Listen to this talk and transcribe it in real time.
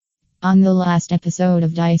On the last episode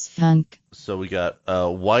of Dice Funk. So we got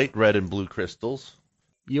white, red, and blue crystals.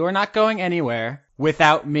 You are not going anywhere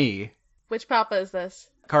without me, Which papa is this?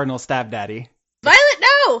 Cardinal Stabdaddy. Violet,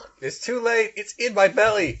 no! It's too late. It's in my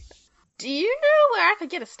belly. Do you know where I could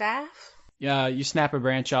get a staff? Yeah, you snap a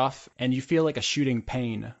branch off, and you feel like a shooting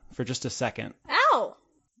pain for just a second. Ow!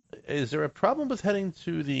 Is there a problem with heading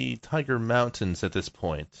to the Tiger Mountains at this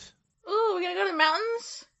point? Ooh, we gonna go to the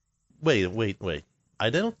mountains? Wait. I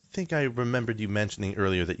don't think I remembered you mentioning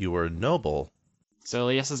earlier that you were a noble. So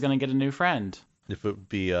Alias is going to get a new friend. If it would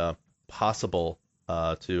be possible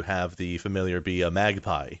to have the familiar be a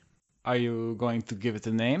magpie. Are you going to give it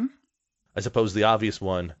a name? I suppose the obvious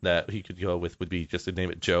one that he could go with would be just to name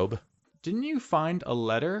it Job. Didn't you find a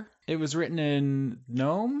letter? It was written in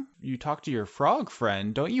Gnome? You talked to your frog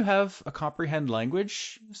friend. Don't you have a comprehend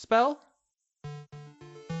language spell?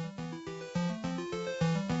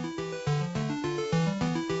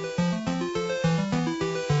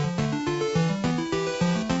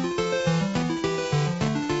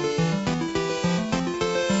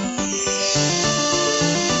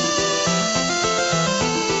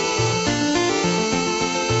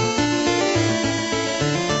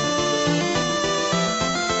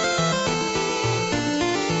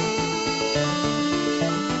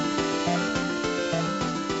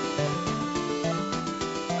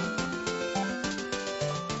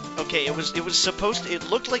 Okay, it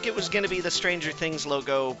looked like it was going to be the Stranger Things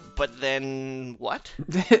logo, but then what?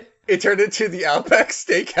 It turned into the Outback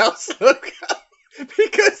Steakhouse logo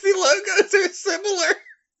because the logos are similar.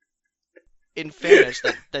 In fairness,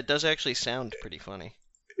 that does actually sound pretty funny.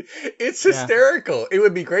 It's hysterical. It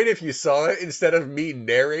would be great if you saw it instead of me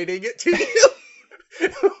narrating it to you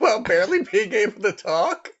while barely being able to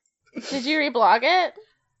talk. Did you reblog it?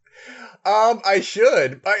 I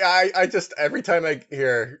should. I just, every time I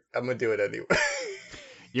hear, I'm gonna do it anyway.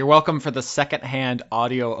 You're welcome for the second-hand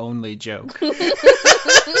audio-only joke.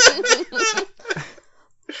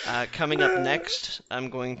 Coming up next,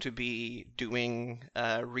 I'm going to be doing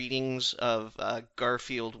readings of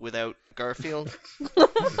Garfield without Garfield.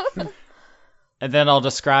 And then I'll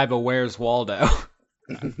describe a Where's Waldo.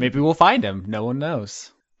 Maybe we'll find him. No one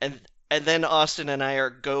knows. And then Austin and I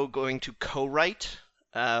are going to co-write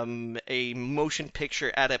a motion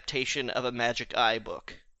picture adaptation of a Magic Eye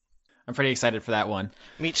book. I'm pretty excited for that one.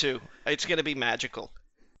 Me too. It's going to be magical.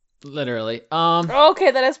 Literally.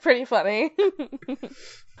 Okay, that is pretty funny.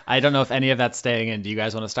 I don't know if any of that's staying in. Do you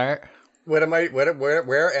guys want to start? Where am I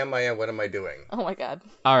and what am I doing? Oh my god.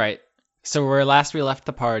 All right. So where last we left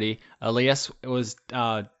the party, Alias was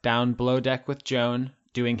down below deck with Joan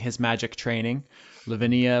doing his magic training.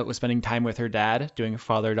 Lavinia was spending time with her dad doing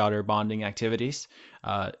father-daughter bonding activities.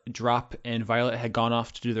 Drop and Violet had gone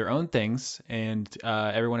off to do their own things, and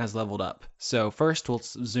everyone has leveled up. So first we'll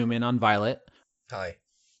zoom in on Violet.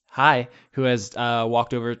 Hi, who has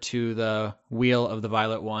walked over to the wheel of the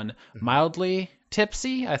Violet one, mildly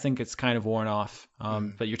tipsy. I think it's kind of worn off,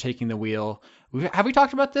 but you're taking the wheel. Have we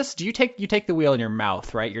talked about this? You take the wheel in your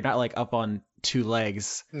mouth, right? You're not like up on two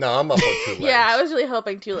legs. No, I'm up on two legs. Yeah, I was really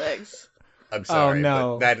hoping 2 legs. I'm sorry, oh,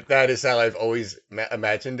 no. but that is how I've always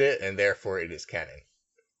imagined it, and therefore it is canon.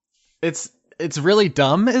 It's really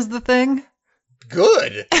dumb is the thing?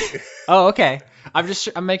 Good! Oh, okay.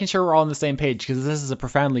 I'm making sure we're all on the same page, because this is a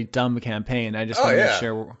profoundly dumb campaign. I just want to make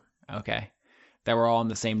sure that we're all on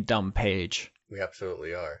the same dumb page. We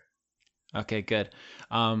absolutely are. Okay, good.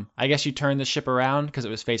 I guess you turned the ship around because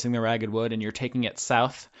it was facing the Ragged Wood, and you're taking it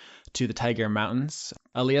south to the Tiger Mountains.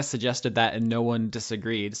 Alias suggested that, and no one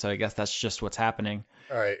disagreed, so I guess that's just what's happening.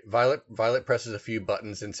 All right, Violet presses a few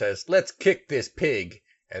buttons and says, "Let's kick this pig,"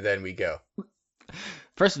 and then we go.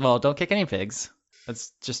 First of all, don't kick any pigs.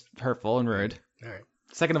 That's just hurtful and rude. All right.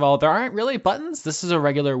 Second of all, there aren't really buttons. This is a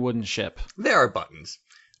regular wooden ship. There are buttons.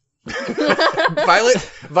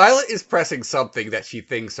 Violet is pressing something that she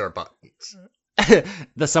thinks are buttons.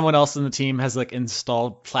 Someone else in the team has like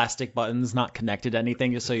installed plastic buttons not connected to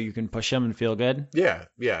anything just so you can push them and feel good. Yeah.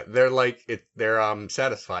 They're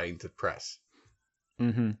satisfying to press.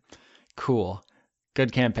 Mm-hmm. Cool.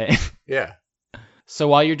 Good campaign. Yeah. So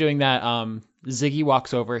while you're doing that, Ziggy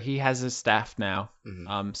walks over. He has his staff now,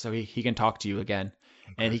 so he can talk to you again.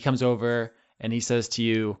 Okay. And he comes over and he says to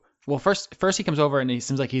you, well, first he comes over and he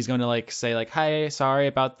seems like he's going to like say like, "Hi, sorry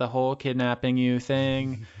about the whole kidnapping you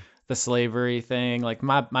thing, the slavery thing, like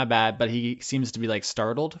my bad." But he seems to be like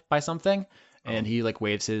startled by something, and he like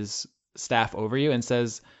waves his staff over you and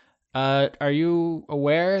says, "Are you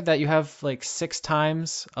aware that you have like 6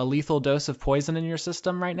 times a lethal dose of poison in your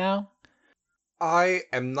system right now?" I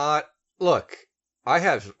am not. Look, I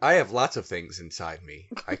have lots of things inside me.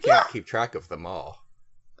 I can't keep track of them all.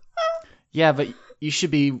 Yeah, but you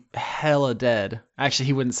should be hella dead. Actually,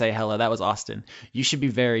 he wouldn't say hella. That was Austin. You should be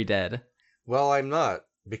very dead. Well, I'm not,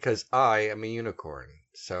 because I am a unicorn.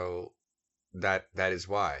 So that is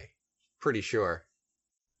why. Pretty sure.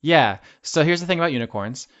 Yeah. So here's the thing about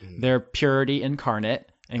unicorns. Mhm. They're purity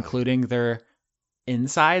incarnate, including their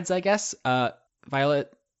insides, I guess.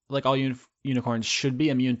 Violet, like all unicorns, should be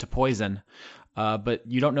immune to poison. But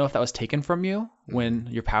you don't know if that was taken from you when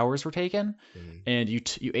your powers were taken, Mhm. and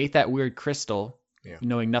you ate that weird crystal, Yeah.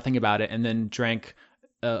 knowing nothing about it, and then drank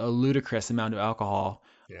a ludicrous amount of alcohol.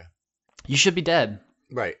 Yeah. You should be dead.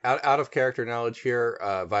 Right. Out of character knowledge here,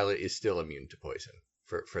 Violet is still immune to poison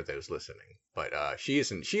for those listening. But she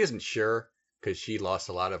isn't sure because she lost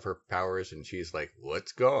a lot of her powers and she's like,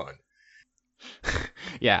 "What's gone?"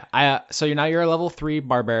 Yeah. So you're a level 3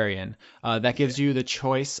 barbarian. That gives you the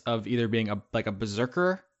choice of either being a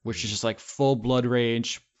berserker, which is just like full blood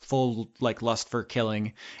rage, full like lust for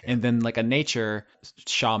killing, and then like a nature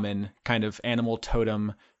shaman kind of animal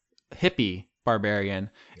totem hippie barbarian.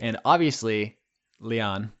 And obviously,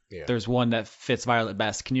 Leon, Yeah. there's one that fits Violet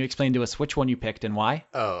best. Can you explain to us which one you picked and why?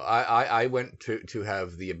 Oh, I went to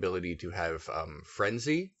have the ability to have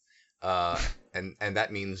frenzy, and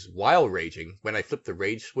that means while raging. When I flip the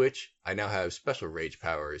rage switch, I now have special rage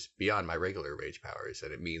powers beyond my regular rage powers,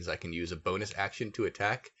 and it means I can use a bonus action to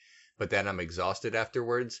attack, but then I'm exhausted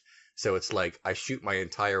afterwards. So it's like I shoot my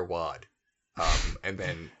entire wad, and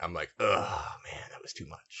then I'm like, oh man, that was too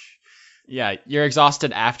much. Yeah, you're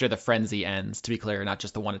exhausted after the frenzy ends, to be clear, not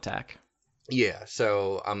just the one attack. Yeah,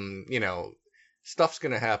 so stuff's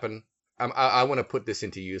gonna happen. I want to put this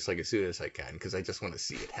into use like as soon as I can because I just want to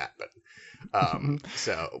see it happen.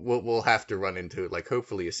 So we'll have to run into like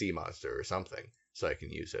hopefully a sea monster or something so I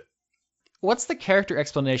can use it. What's the character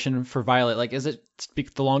explanation for Violet? Like, is it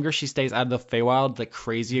the longer she stays out of the Feywild, the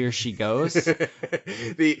crazier she goes?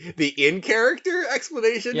 The in character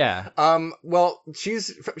explanation. Yeah. Well,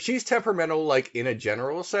 she's temperamental like in a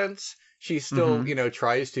general sense. She still,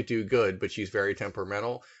 tries to do good, but she's very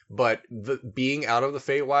temperamental. But being out of the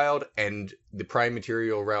Feywild and the prime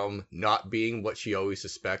material realm not being what she always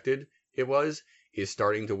suspected it was is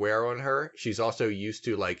starting to wear on her. She's also used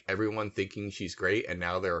to like everyone thinking she's great, and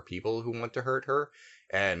now there are people who want to hurt her,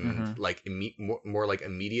 and like more like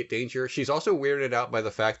immediate danger. She's also weirded out by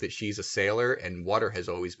the fact that she's a sailor and water has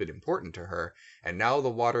always been important to her, and now the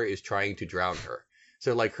water is trying to drown her.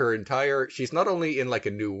 So like she's not only in like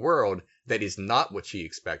a new world that is not what she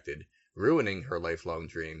expected, ruining her lifelong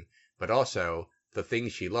dream, but also the thing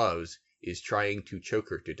she loves is trying to choke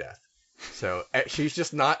her to death. So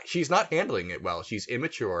she's not handling it well. She's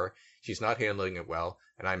immature. She's not handling it well.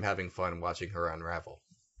 And I'm having fun watching her unravel.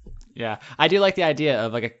 Yeah. I do like the idea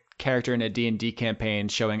of like a character in a D&D campaign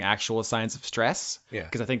showing actual signs of stress. Yeah.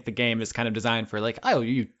 Because I think the game is kind of designed for like, oh,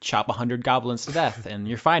 you chop 100 goblins to death and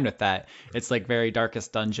you're fine with that. It's like very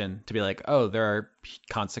Darkest Dungeon to be like, oh, there are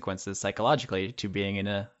consequences psychologically to being in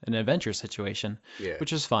an adventure situation,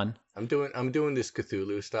 which is fun. I'm doing this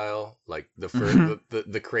Cthulhu style. Like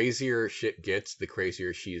the crazier shit gets, the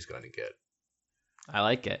crazier she's going to get. I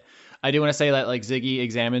like it. I do want to say that like Ziggy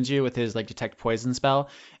examines you with his like detect poison spell,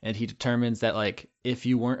 and he determines that like if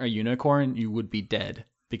you weren't a unicorn, you would be dead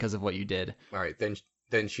because of what you did. All right,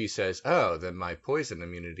 then she says, "Oh, then my poison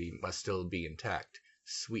immunity must still be intact.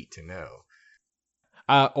 Sweet to know."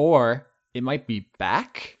 Or it might be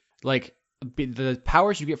back. Like the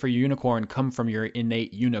powers you get for unicorn come from your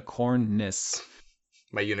innate unicornness.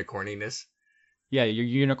 My unicorniness. Yeah,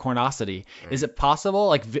 your unicornosity. Right. Is it possible?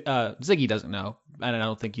 Like Ziggy doesn't know, and I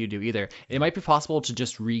don't think you do either. It might be possible to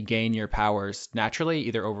just regain your powers naturally,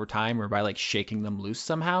 either over time or by like shaking them loose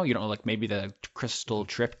somehow. You don't know, like maybe the crystal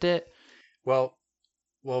tripped it. Well,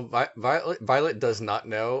 Violet does not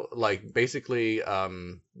know. Like basically,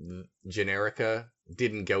 Generica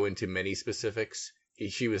didn't go into many specifics.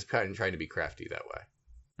 She was kind of trying to be crafty that way.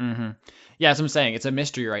 Mm-hmm. Yeah, as I'm saying, it's a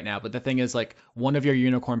mystery right now. But the thing is, like, one of your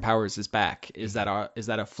unicorn powers is back. Is that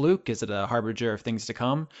a fluke? Is it a harbinger of things to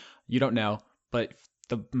come? You don't know. But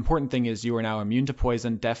the important thing is you are now immune to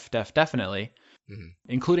poison, definitely,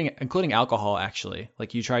 including alcohol. Actually,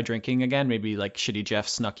 like you try drinking again, maybe like Shitty Jeff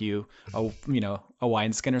snuck you a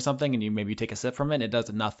wineskin or something, and you maybe take a sip from it, and it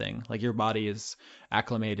does nothing. Like your body is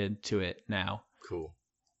acclimated to it now. Cool.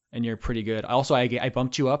 And you're pretty good. Also, I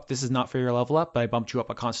bumped you up. This is not for your level up, but I bumped you up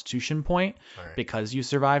a Constitution point because you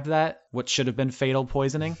survived that, what should have been fatal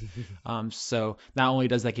poisoning. So not only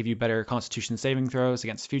does that give you better Constitution saving throws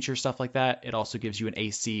against future stuff like that, it also gives you an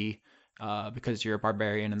AC because you're a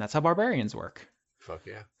barbarian, and that's how barbarians work. Fuck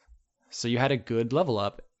yeah. So you had a good level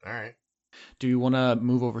up. All right. Do you want to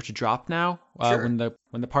move over to drop now? Sure.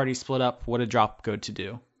 When the party split up, what did drop go to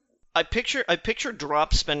do? I picture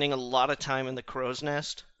Drop spending a lot of time in the crow's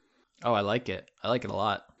nest. Oh, I like it. I like it a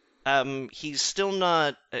lot. He's still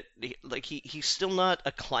not he's still not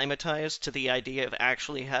acclimatized to the idea of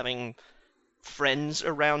actually having friends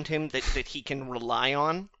around him that he can rely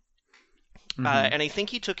on. And I think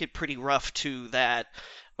he took it pretty rough to that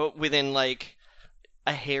within like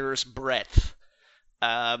a hair's breadth.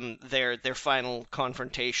 Their final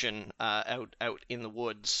confrontation out in the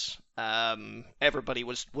woods. Everybody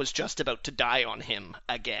was just about to die on him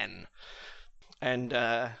again, and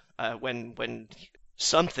when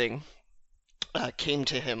something came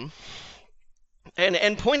to him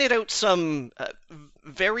and pointed out some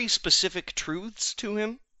very specific truths to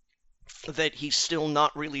him that he's still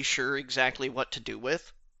not really sure exactly what to do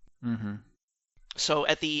with. Mm-hmm. So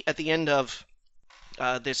at the end of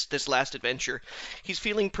this last adventure, he's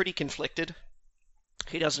feeling pretty conflicted.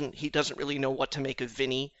 He doesn't really know what to make of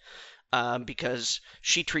Vinny, because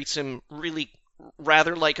she treats him really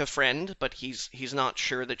rather like a friend, but he's not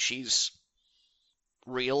sure that she's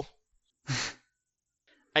real.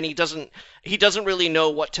 And he doesn't really know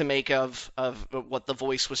what to make of what the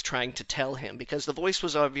voice was trying to tell him, because the voice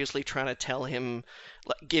was obviously trying to tell him,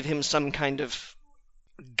 give him some kind of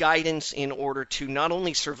guidance in order to not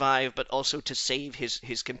only survive but also to save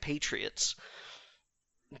his compatriots.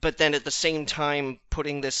 But then at the same time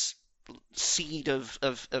putting this seed of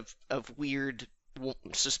weird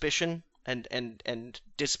suspicion and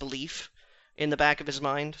disbelief in the back of his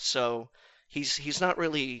mind. So he's not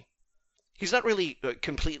really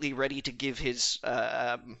completely ready to give his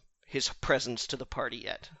presence to the party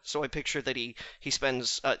yet. So I picture that he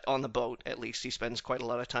spends on the boat, at least he spends quite a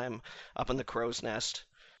lot of time up in the crow's nest,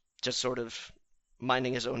 just sort of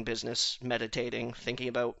minding his own business, meditating, thinking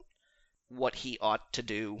about what he ought to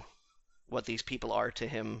do, what these people are to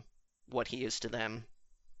him, what he is to them.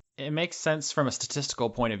 It makes sense from a statistical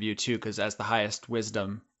point of view too, because as the highest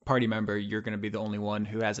wisdom party member, you're going to be the only one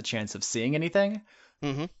who has a chance of seeing anything.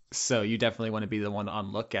 Mm-hmm. So you definitely want to be the one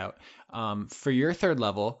on lookout. For your third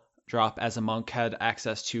level, Drop as a monk had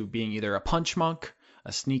access to being either a punch monk,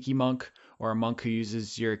 a sneaky monk, or a monk who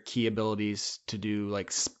uses your key abilities to do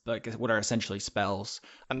like what are essentially spells.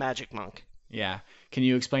 A magic monk. Yeah. Can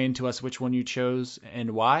you explain to us which one you chose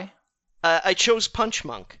and why? I chose Punch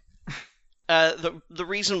Monk. The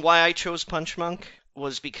reason why I chose Punch Monk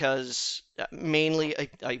was because mainly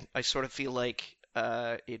I sort of feel like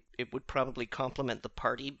it would probably complement the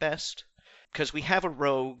party best, because we have a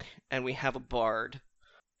rogue and we have a bard,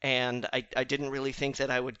 and I didn't really think that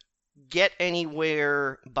I would get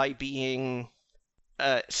anywhere by being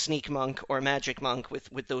sneak monk or magic monk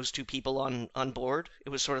with those two people on board. It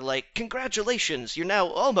was sort of like, congratulations, you're now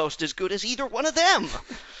almost as good as either one of them.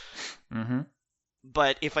 Mm-hmm.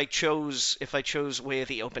 But if I chose Way of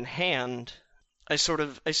the Open Hand, I sort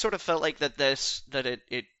of felt like that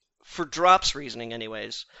it for Drop's reasoning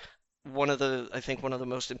anyways, I think one of the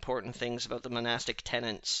most important things about the monastic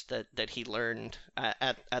tenets that he learned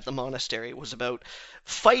at the monastery was about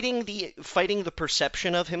fighting the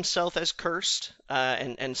perception of himself as cursed,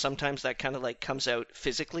 and sometimes that kind of like comes out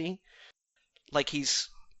physically. Like he's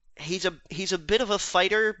a bit of a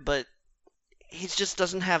fighter, but he just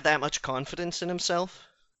doesn't have that much confidence in himself.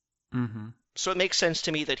 Mm-hmm. So it makes sense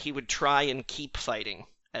to me that he would try and keep fighting,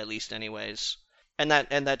 at least anyways. And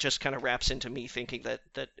that just kind of wraps into me thinking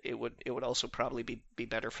that it would also probably be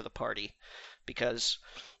better for the party, because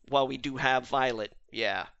while we do have Violet,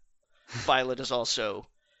 yeah, Violet is also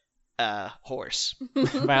horse.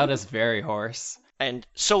 Violet is very horse. And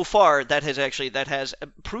so far that has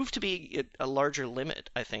proved to be a larger limit,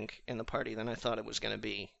 I think, in the party than I thought it was going to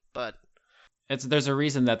be. But There's a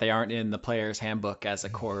reason that they aren't in the player's handbook as a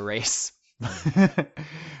core race.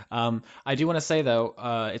 I do want to say though,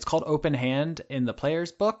 it's called Open Hand in the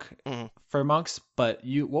player's book for monks. But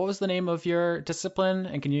what was the name of your discipline?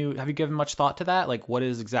 And have you given much thought to that? Like, what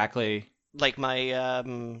is exactly? Like my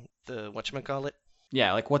the whatchamacallit?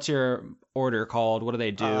 Yeah, like what's your order called? What do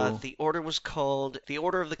they do? The order was called the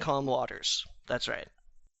Order of the Calm Waters. That's right.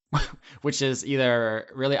 Which is either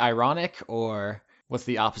really ironic or what's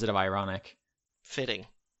the opposite of ironic? Fitting.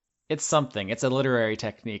 It's something. It's a literary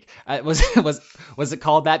technique. Was it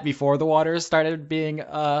called that before the waters started being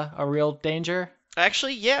a real danger?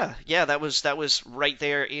 Actually, yeah. That was right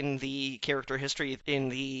there in the character history.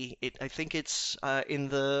 I think it's in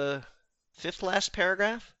the fifth last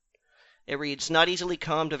paragraph. It reads, "Not easily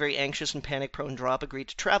calmed, a very anxious and panic-prone Drop agreed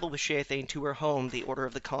to travel with Sheathane to her home, the Order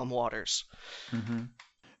of the Calm Waters." Mm-hmm.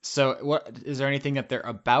 So, is there anything that they're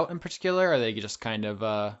about in particular? Are they just kind of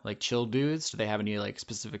like chill dudes? Do they have any like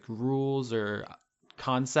specific rules or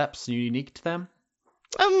concepts unique to them?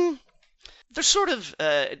 They're sort of,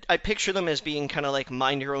 I picture them as being kind of like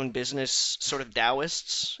mind your own business sort of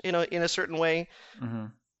Taoists, in a certain way. Hmm.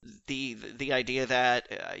 The idea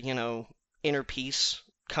that, inner peace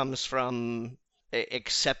comes from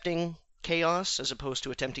accepting chaos as opposed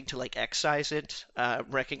to attempting to like excise it,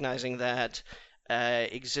 recognizing that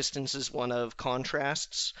existence is one of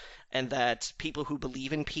contrasts, and that people who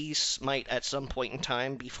believe in peace might at some point in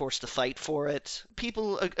time be forced to fight for it.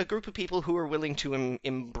 A group of people who are willing to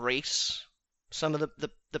embrace some of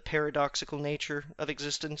the paradoxical nature of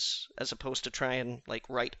existence as opposed to try and like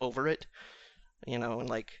write over it, and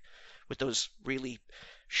like with those really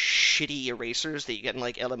shitty erasers that you get in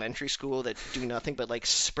like elementary school that do nothing but like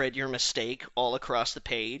spread your mistake all across the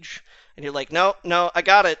page, and you're like, no, I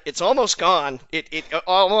got it, it's almost gone, it's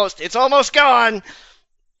almost gone,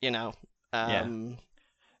 you know. Yeah.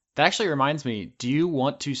 That actually reminds me, do you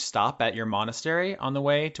want to stop at your monastery on the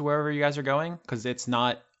way to wherever you guys are going? Because it's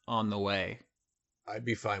not on the way. I'd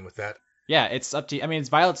be fine with that. Yeah, it's up to you. I mean, it's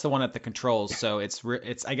Violet's the one at the controls, so it's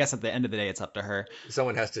I guess at the end of the day, it's up to her.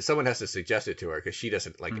 Someone has to suggest it to her because she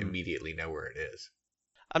doesn't like immediately know where it is.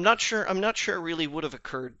 I'm not sure it really would have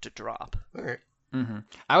occurred to drop. All right. Mm-hmm.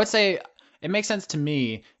 I would say it makes sense to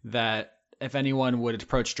me that if anyone would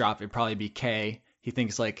approach Drop, it'd probably be Kay. He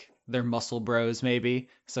thinks like they're muscle bros, maybe.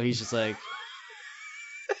 So he's just like,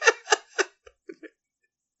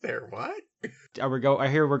 There what? I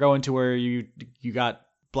hear we're going to where you got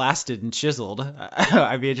blasted and chiseled.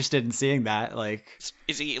 I'd be interested in seeing that. Like,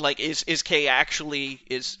 is he like is Kay actually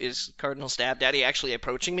is Cardinal Stab Daddy actually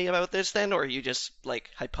approaching me about this then, or are you just like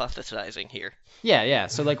hypothesizing here? yeah.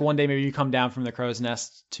 So like one day maybe you come down from the crow's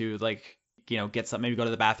nest to like get something, maybe go to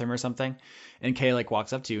the bathroom or something, and Kay like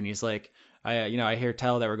walks up to you and he's like, I hear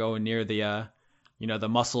tell that we're going near the the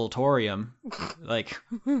muscle-torium. Like,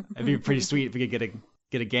 it'd be pretty sweet if we could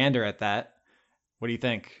get a gander at that. What do you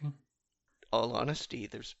think? All honesty,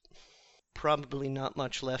 there's probably not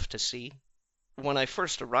much left to see. When I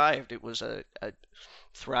first arrived, it was a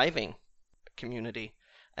thriving community,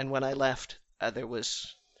 and when I left, there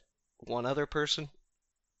was one other person,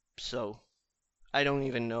 so I don't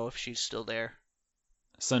even know if she's still there.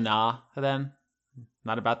 So then?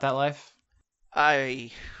 Not about that life?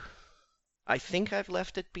 I think I've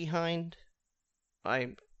left it behind. I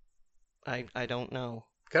don't know.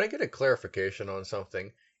 Can I get a clarification on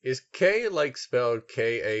something? Is K like spelled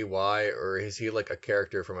Kay, or is he like a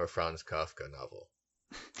character from a Franz Kafka novel?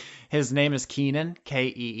 His name is Keenan,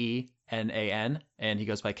 Keenan, and he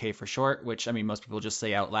goes by K for short, which, I mean, most people just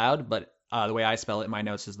say out loud, but the way I spell it in my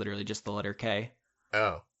notes is literally just the letter K.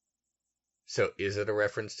 Oh. So is it a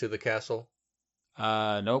reference to the castle?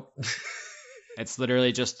 Nope. It's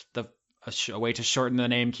literally just a way to shorten the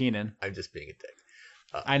name Keenan. I'm just being a dick.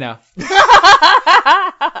 I know.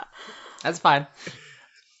 That's fine.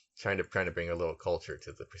 Trying to bring a little culture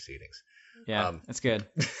to the proceedings. Yeah, it's good.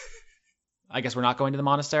 I guess we're not going to the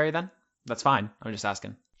monastery then? That's fine. I'm just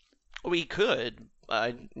asking. We could,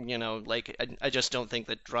 I just don't think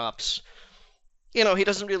that Drops, he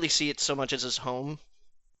doesn't really see it so much as his home.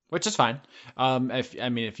 Which is fine.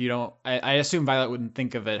 If you don't, I assume Violet wouldn't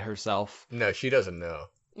think of it herself. No, she doesn't know.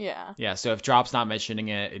 Yeah. Yeah, so if Drop's not mentioning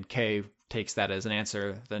it and Kay takes that as an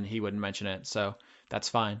answer, then he wouldn't mention it, so that's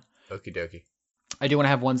fine. Okie dokie. I do want to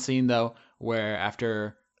have one scene, though, where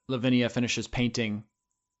after Lavinia finishes painting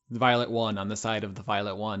the Violet 1 on the side of the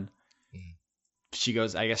Violet 1, she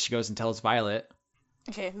goes and tells Violet.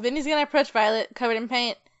 Okay, Vinny's gonna approach Violet, covered in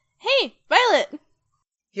paint. Hey, Violet!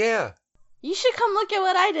 Yeah, You should come look at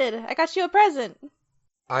what I did. I got you a present.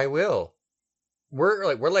 I will.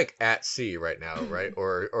 We're like at sea right now, right?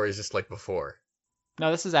 Or is this like before?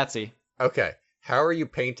 No, this is at sea. Okay. How are you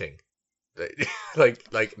painting? like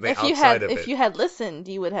the If outside of it. if you had listened,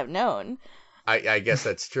 you would have known. I guess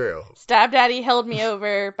that's true. Stab Daddy held me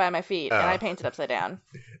over by my feet, and I Oh. painted upside down.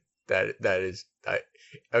 That is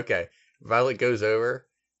okay. Violet goes over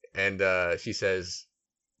and she says,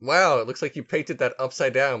 "Wow, it looks like you painted that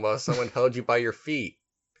upside down while someone held you by your feet."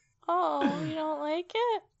 Oh, you don't like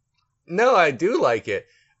it? No, I do like it.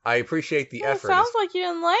 I appreciate the Well, it effort. sounds like you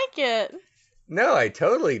didn't like it. No, I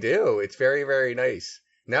totally do. It's very, very nice.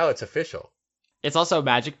 Now it's official. It's also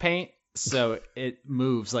magic paint, so it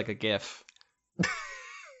moves like a GIF.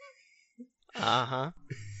 Uh-huh.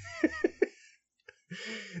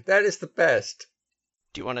 That is the best.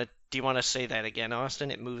 Do you wanna say that again,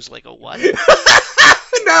 Austin? It moves like a what?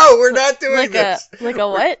 No, we're not doing this. Like a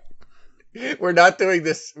what? We're not doing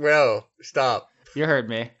this. Well, stop. You heard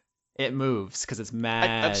me. It moves because it's magic.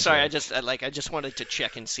 I'm sorry. I just wanted to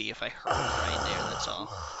check and see if I heard it right there. That's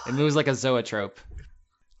all. It moves like a zoetrope.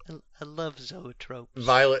 I love zoetropes.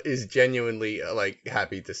 Violet is genuinely like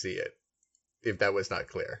happy to see it. if that was not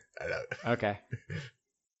clear. I don't. Okay.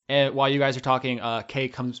 And while you guys are talking, Kay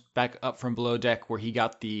comes back up from below deck where he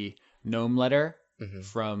got the gnome letter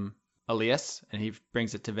from Alias, and he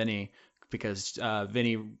brings it to Vinny because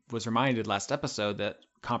Vinny was reminded last episode that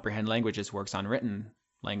comprehend languages works on written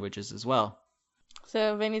languages as well.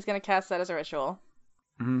 So Vinny's gonna cast that as a ritual.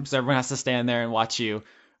 So everyone has to stand there and watch you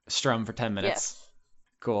strum for 10 minutes. Yes.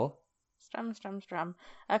 Cool. Strum, strum, strum.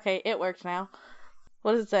 Okay, it worked now.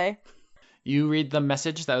 What does it say? You read the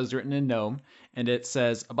message that was written in Gnome, and it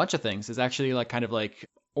says a bunch of things. It's actually like kind of like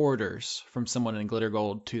orders from someone in Glitter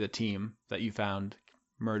Gold to the team that you found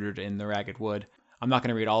murdered in the Ragged Wood. I'm not going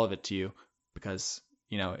to read all of it to you because,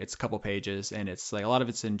 you know, it's a couple pages, and it's like a lot of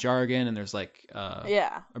it's in jargon, and there's like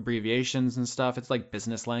abbreviations and stuff. It's like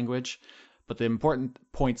business language. But the important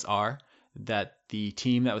points are that the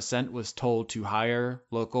team that was sent was told to hire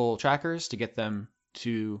local trackers to get them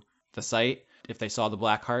to the site. If they saw the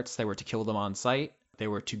black hearts, they were to kill them on site. They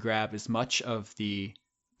were to grab as much of the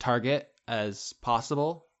target as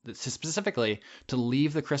possible, specifically to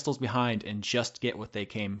leave the crystals behind and just get what they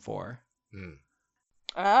came for.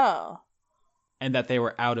 Oh. And that they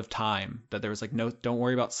were out of time. That there was like, no, don't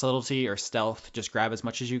worry about subtlety or stealth. Just grab as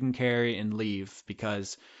much as you can carry and leave,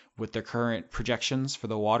 because with their current projections for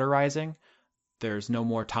the water rising, there's no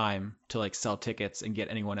more time to like sell tickets and get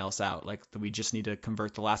anyone else out. Like, we just need to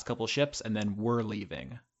convert the last couple ships and then we're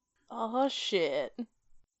leaving. Oh, shit.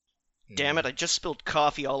 Damn it, I just spilled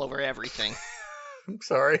coffee all over everything. I'm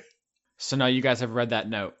sorry. So now you guys have read that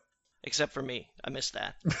note. Except for me. I missed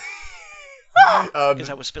that. Um, Because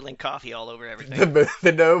I was spilling coffee all over everything.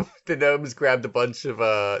 the gnomes grabbed a bunch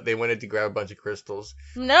of they wanted to grab a bunch of crystals.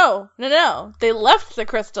 No. They left the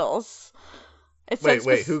crystals. It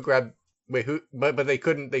says Who grabbed? But they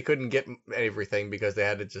couldn't get everything because they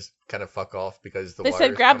had to just kind of fuck off because the. They water's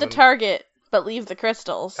said grab the coming. target, but leave the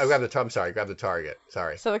crystals. Oh, grab the target.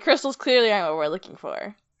 Sorry. So the crystals clearly aren't what we're looking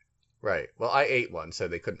for. Right. Well, I ate one, so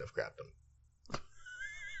they couldn't have grabbed them.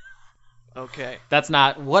 Okay. That's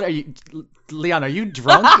not... What are you... Leon, are you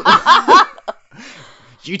drunk?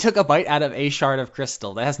 You took a bite out of a shard of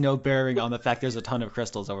crystal. That has no bearing on the fact there's a ton of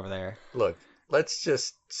crystals over there. Look, let's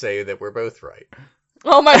just say that we're both right.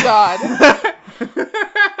 Oh my god.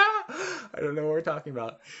 I don't know what we're talking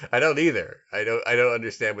about. I don't either. I don't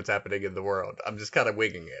understand what's happening in the world. I'm just kind of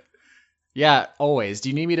winging it. Yeah, always. Do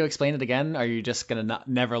you need me to explain it again? Or are you just gonna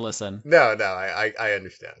never listen? No, I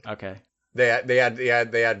understand. Okay. They had to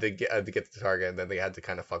get the target, and then they had to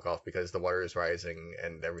kind of fuck off because the water is rising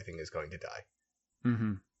and everything is going to die.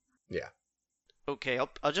 Mm-hmm. Yeah. Okay,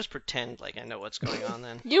 I'll just pretend like I know what's going on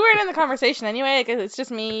then. You weren't in the conversation anyway, because it's just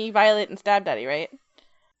me, Violet, and Stab Daddy, right?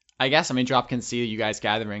 I guess, I mean, Drop can see you guys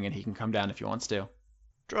gathering, and he can come down if he wants to.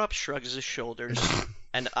 Drop shrugs his shoulders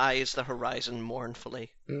and eyes the horizon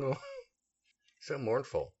mournfully. Oh, so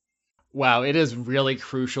mournful. Wow, it is really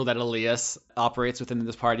crucial that Alias operates within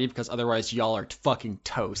this party, because otherwise y'all are fucking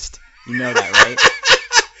toast. You know that, right?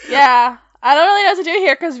 Yeah. I don't really know what to do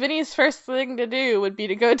here, because Vinny's first thing to do would be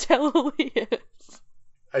to go tell Alias.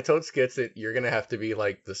 I told Skits that you're gonna have to be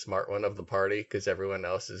like the smart one of the party because everyone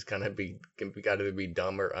else is gonna be gotta be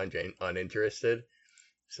dumb or uninterested.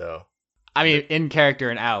 So. I mean, in character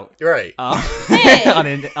and out. Right. Hey! on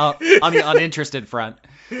the uninterested front.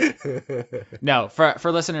 No,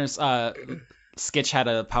 for listeners, Skitch had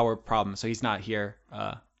a power problem, so he's not here,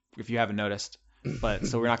 if you haven't noticed. But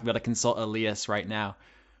so we're not going to be able to consult Alias right now.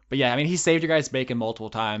 But yeah, I mean, he saved your guys' bacon multiple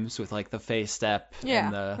times with, like, the face step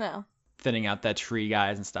and the thinning out that tree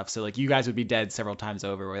guys and stuff. So, like, you guys would be dead several times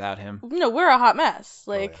over without him. No, we're a hot mess.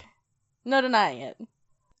 Like, no denying it.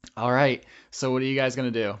 All right. So what are you guys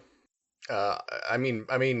going to do? I mean,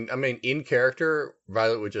 in character,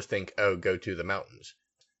 Violet would just think, "Oh, go to the mountains."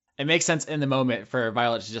 It makes sense in the moment for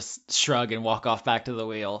Violet to just shrug and walk off back to the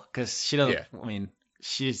wheel because she doesn't. Yeah. I mean,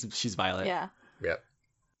 she's Violet. Yeah. Yep.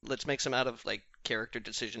 Let's make some out of like character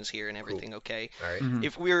decisions here and everything. Cool. Okay. All right. Mm-hmm.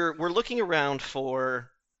 If we're looking around for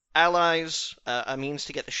allies, a means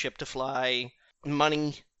to get the ship to fly,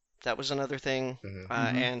 money, that was another thing,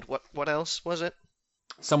 and what else was it?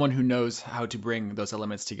 Someone who knows how to bring those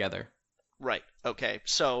elements together. Right. Okay.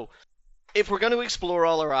 So, if we're going to explore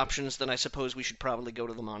all our options, then I suppose we should probably go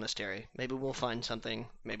to the monastery. Maybe we'll find something.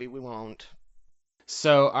 Maybe we won't.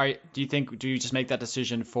 So, do you just make that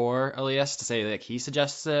decision for Alias to say like he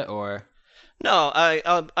suggests it, or? No,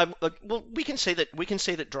 well, we can say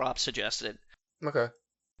that Drop suggested it. Okay.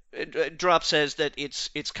 Drop says that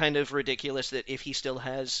it's kind of ridiculous that if he still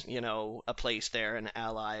has, a place there and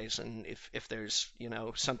allies, and if there's,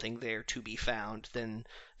 something there to be found, then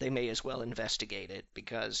they may as well investigate it,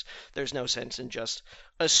 because there's no sense in just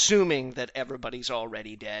assuming that everybody's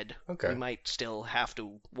already dead. Okay. We might still have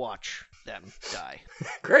to watch them die.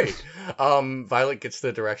 Great. Violet gets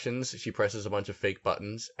the directions. She presses a bunch of fake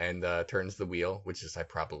buttons and turns the wheel, which is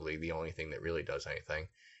probably the only thing that really does anything.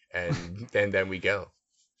 And then we go.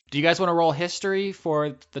 Do you guys want to roll history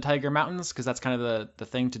for the Tiger Mountains? Because that's kind of the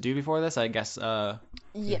thing to do before this, I guess.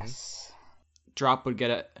 Yes. Drop would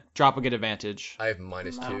get advantage. I have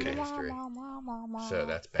 -2 to history, so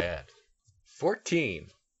that's bad. 14.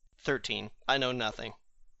 13. I know nothing.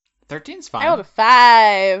 13's I rolled a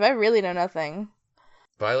fine. 5. I really know nothing.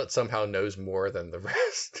 Violet somehow knows more than the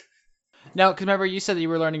rest. No, because remember you said that you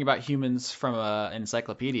were learning about humans from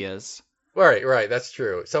encyclopedias. Right, that's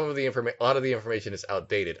true. A lot of the information is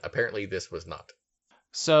outdated. Apparently this was not.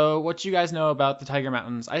 So what you guys know about the Tiger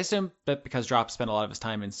Mountains, I assume that because Drop spent a lot of his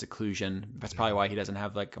time in seclusion, that's probably why he doesn't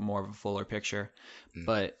have like more of a fuller picture.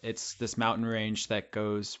 But it's this mountain range that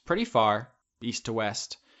goes pretty far east to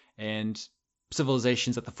west, and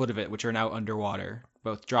civilizations at the foot of it, which are now underwater.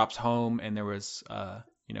 Both Drop's home and there was,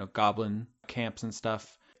 goblin camps and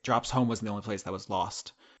stuff. Drop's home wasn't the only place that was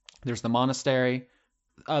lost. There's the monastery.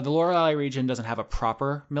 The Lorelei region doesn't have a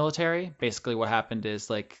proper military. Basically, what happened is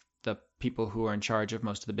like the people who are in charge of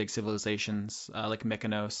most of the big civilizations, like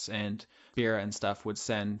Mykonos and Spira and stuff, would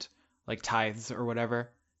send like tithes or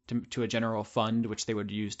whatever to a general fund, which they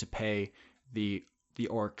would use to pay the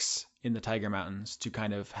orcs in the Tiger Mountains to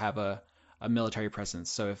kind of have a military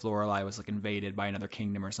presence. So if Lorelei was like invaded by another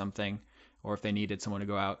kingdom or something, or if they needed someone to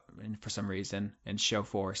go out and for some reason and show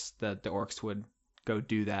force, the orcs would go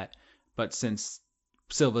do that. But since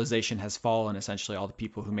civilization has fallen, essentially all the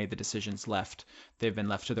people who made the decisions left. They've been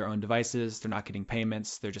left to their own devices. They're not getting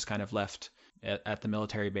payments. They're just kind of left at the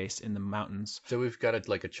military base in the mountains. So we've got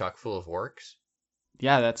a chock full of orcs?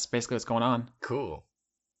 Yeah, that's basically what's going on. Cool.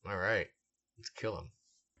 All right. Let's kill them.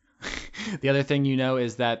 The other thing you know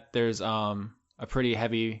is that there's a pretty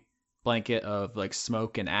heavy blanket of like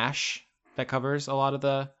smoke and ash that covers a lot of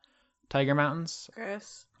the Tiger Mountains.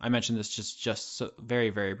 Gross. I mentioned this just so very,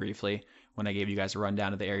 very briefly when I gave you guys a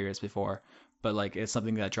rundown of the areas before, but like it's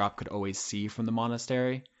something that Drop could always see from the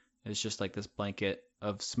monastery. It's just like this blanket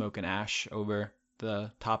of smoke and ash over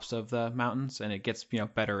the tops of the mountains, and it gets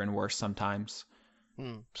better and worse sometimes.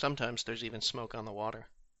 Sometimes there's even smoke on the water.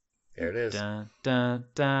 There it is. Dun, dun,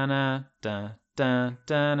 dun, dun, dun,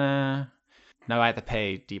 dun, dun. Now I have to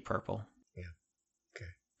pay Deep Purple. Yeah. Okay.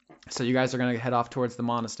 So you guys are gonna head off towards the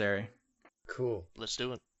monastery. Cool. Let's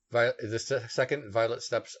do it. The second Violet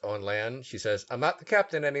steps on land, she says, "I'm not the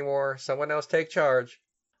captain anymore. Someone else take charge."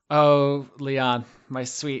 Oh, Leon, my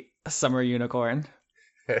sweet summer unicorn.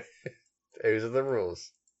 Those are the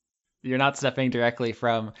rules. You're not stepping directly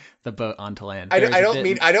from the boat onto land. I don't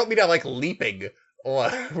mean I'm like leaping.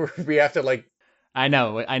 We have to like. I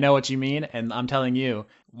know what you mean, and I'm telling you,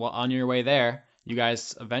 well, on your way there, you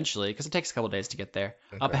guys eventually, because it takes a couple days to get there,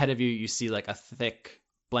 up ahead of you, you see like a thick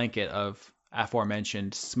blanket of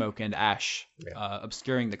aforementioned smoke and ash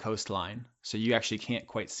obscuring the coastline, so you actually can't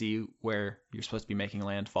quite see where you're supposed to be making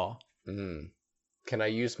landfall. Can I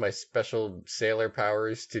use my special sailor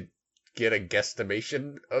powers to get a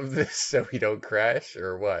guesstimation of this so we don't crash,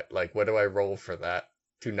 or what? Like, what do I roll for that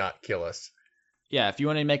to not kill us? Yeah, if you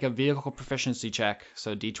want to make a vehicle proficiency check,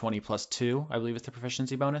 so D20 plus 2, I believe is the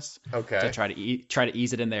proficiency bonus. Okay. To try to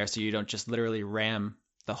ease it in there so you don't just literally ram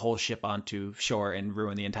the whole ship onto shore and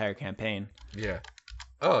ruin the entire campaign. Yeah.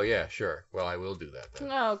 Oh, yeah, sure. Well, I will do that then.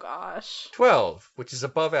 Oh, gosh. 12, which is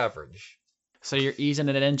above average. So you're easing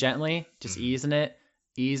it in gently, just easing it,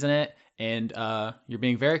 and you're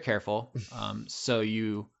being very careful. So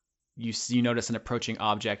you notice an approaching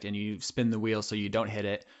object and you spin the wheel so you don't hit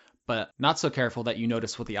it, but not so careful that you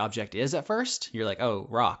notice what the object is at first. You're like, oh,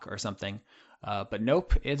 rock or something. But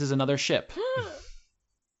nope, it is another ship.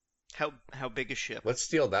 How big a ship? Let's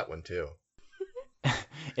steal that one too.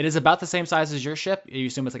 It is about the same size as your ship. You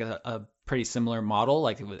assume it's like a pretty similar model.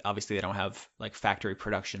 Like obviously they don't have like factory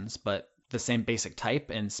productions, but the same basic type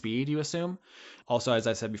and speed, you assume. Also, as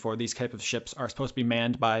I said before, these type of ships are supposed to be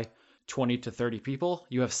manned by 20 to 30 people.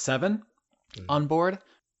 You have 7 on board.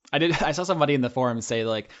 I saw somebody in the forum say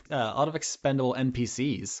like a lot of expendable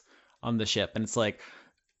NPCs on the ship, and it's like,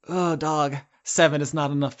 oh dog, 7 is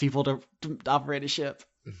not enough people to operate a ship.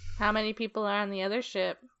 How many people are on the other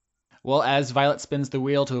ship? Well, as Violet spins the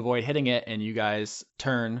wheel to avoid hitting it, and you guys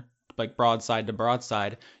turn like broadside to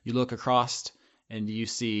broadside, you look across and you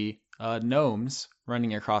see gnomes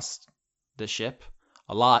running across the ship,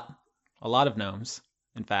 A lot of gnomes,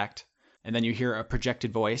 in fact. And then you hear a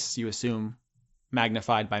projected voice, you assume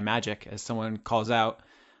magnified by magic, as someone calls out,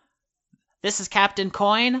 "This is Captain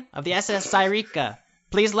Coin of the SS Cyrika.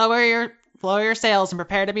 Please lower your sails and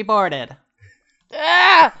prepare to be boarded."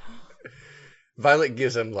 Ah! Violet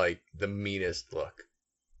gives him like the meanest look.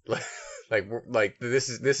 like this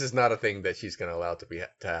is not a thing that she's gonna allow to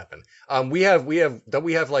happen. Don't we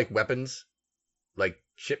have like weapons, like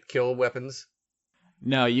ship kill weapons?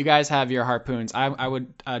 No, you guys have your harpoons. I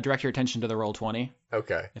would direct your attention to the roll 20.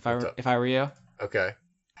 Okay. If I were you. Okay.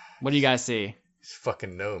 What do you guys see? It's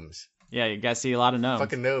fucking gnomes. Yeah, you guys see a lot of gnomes.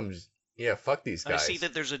 Fucking gnomes. Yeah, fuck these I guys. see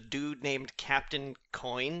that there's a dude named Captain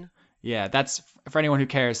Coin. Yeah, that's for anyone who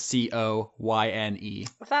cares. Coyne.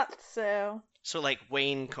 I thought so. So like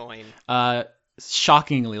Wayne Coin.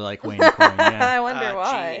 Shockingly like Wayne Coyne. Yeah. I wonder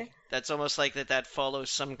why. Gee, that's almost like that follows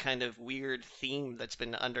some kind of weird theme that's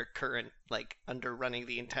been undercurrent, like underrunning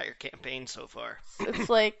the entire campaign so far. It's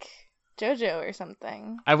like JoJo or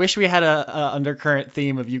something. I wish we had a undercurrent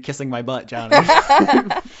theme of you kissing my butt, Johnny.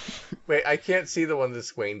 Wait, I can't see the one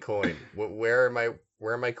that's Wayne Coin. Where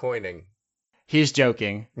am I coining? He's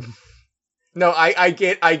joking. No, I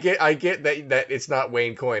get that it's not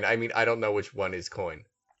Wayne Coin. I mean, I don't know which one is Coin.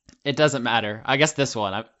 It doesn't matter. I guess this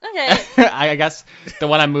one. Okay. I guess the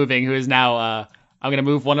one I'm moving, who is now. I'm gonna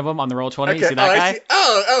move one of them on the roll 20. Okay. You see that I guy? see.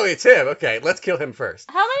 Oh, it's him. Okay, let's kill him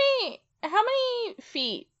first. How many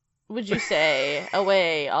feet would you say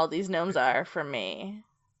away all these gnomes are from me?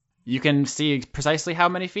 You can see precisely how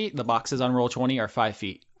many feet. The boxes on roll 20 are 5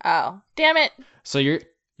 feet. Oh, damn it! So your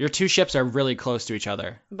two ships are really close to each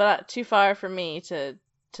other. But too far for me to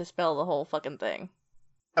spell the whole fucking thing.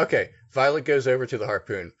 Okay, Violet goes over to the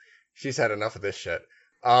harpoon. She's had enough of this shit.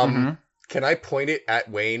 Mhm. Can I point it at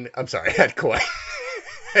Wayne? I'm sorry, at Coin.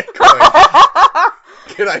 At Coin.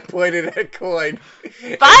 Can I point it at Coin?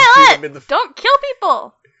 Violet! Don't kill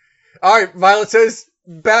people! Alright, Violet says,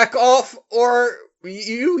 back off, or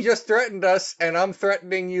you just threatened us, and I'm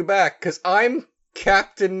threatening you back, because I'm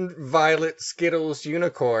Captain Violet Skittles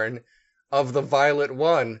Unicorn of the Violet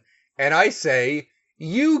One, and I say,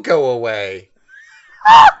 you go away.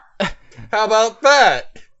 How about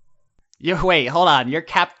that? Wait, hold on. You're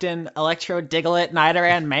Captain Electro, Diglett,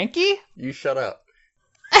 Nidoran, Mankey? You shut up.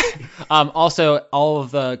 Also, all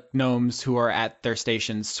of the gnomes who are at their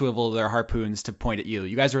stations swivel their harpoons to point at you.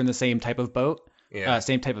 You guys are in the same type of boat,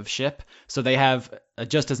 same type of ship, so they have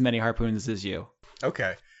just as many harpoons as you.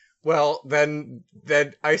 Okay. Well, then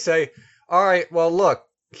I say, all right, well, look,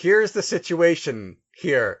 here's the situation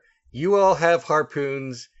here. You all have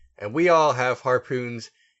harpoons, and we all have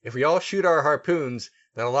harpoons. If we all shoot our harpoons,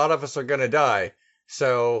 then a lot of us are going to die.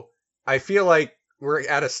 So I feel like we're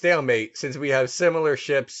at a stalemate since we have similar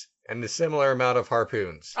ships and a similar amount of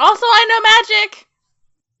harpoons. Also, I know magic!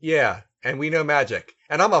 Yeah, and we know magic.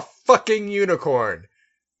 And I'm a fucking unicorn.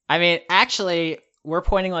 I mean, actually, we're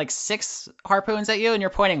pointing like 6 harpoons at you, and you're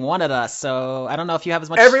pointing 1 at us, so I don't know if you have as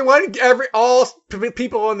much... All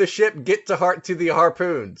people on the ship get to the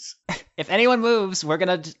harpoons. If anyone moves, we're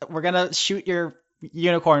gonna shoot your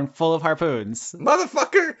unicorn full of harpoons.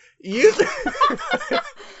 Motherfucker, you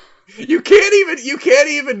you can't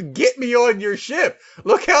even get me on your ship.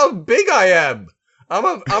 Look how big I am. I'm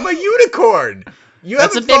a unicorn.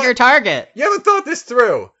 That's a bigger target. You haven't thought this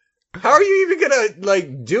through. How are you even gonna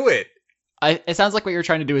do it? It sounds like what you're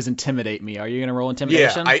trying to do is intimidate me. Are you gonna roll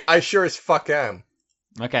intimidation? Yeah, I sure as fuck am.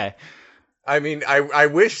 Okay. I mean, I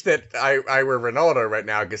wish that I were Ronaldo right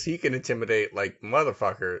now, because he can intimidate like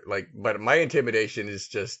motherfucker. But my intimidation is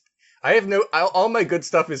just, all my good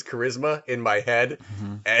stuff is charisma in my head,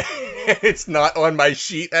 and it's not on my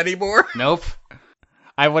sheet anymore. Nope.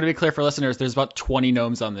 I want to be clear for listeners. There's about 20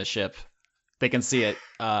 gnomes on this ship. They can see it.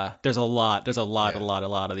 There's a lot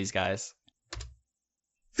of these guys.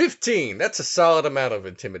 15. That's a solid amount of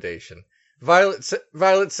intimidation.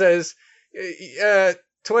 Violet says,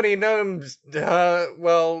 20 gnomes,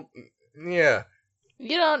 well, yeah.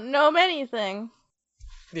 You don't know anything.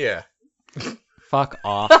 Yeah. Fuck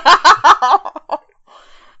off.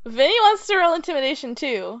 Vinny wants to roll intimidation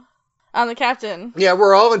too. On the captain. Yeah,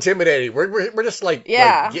 we're all intimidating. We're just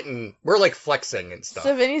we're like flexing and stuff.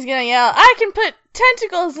 So Vinny's gonna yell, I can put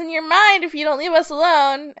tentacles in your mind if you don't leave us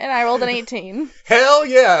alone. And I rolled an 18. Hell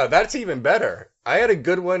yeah, that's even better. I had a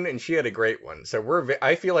good one and she had a great one. So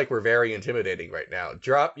I feel like we're very intimidating right now.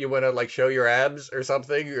 Drop, you want to show your abs or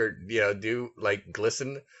something, or do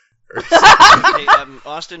glisten or Hey,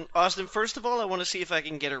 Austin, first of all, I want to see if I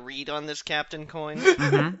can get a read on this Captain Coin.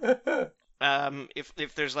 Mm-hmm.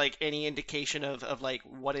 If there's any indication of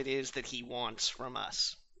what it is that he wants from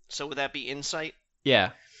us. So would that be insight?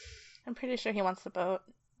 Yeah. I'm pretty sure he wants the boat.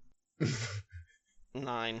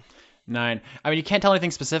 9. 9. I mean, you can't tell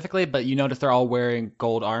anything specifically, but you notice they're all wearing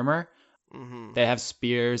gold armor. Mm-hmm. They have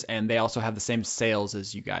spears, and they also have the same sails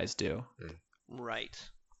as you guys do. Right.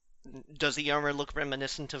 Does the armor look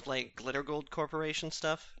reminiscent of, like, Glitter Gold Corporation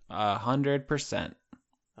stuff? 100%.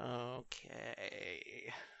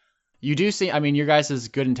 Okay. You do see, I mean, your guys'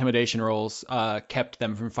 good intimidation rolls kept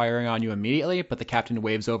them from firing on you immediately, but the captain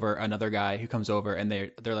waves over another guy who comes over, and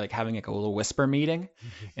they're like having like a little whisper meeting.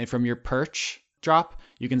 And from your perch drop,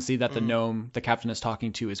 you can see that the gnome the captain is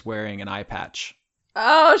talking to is wearing an eye patch.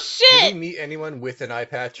 Oh, Did shit! we meet anyone with an eye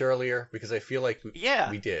patch earlier? Because I feel like we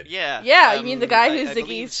did. Yeah. Yeah, you mean the guy who I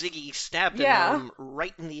believe Ziggy stabbed him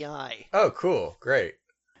right in the eye. Oh, cool. Great.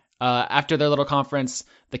 After their little conference,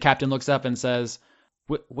 the captain looks up and says,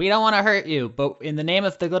 "We don't want to hurt you, but in the name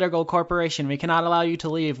of the Glitter Gold Corporation, we cannot allow you to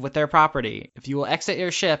leave with their property. If you will exit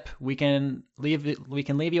your ship, we can leave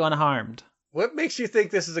you unharmed." What makes you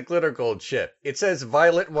think this is a Glitter Gold ship? It says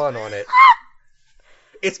Violet 1 on it.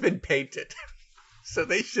 It's been painted. So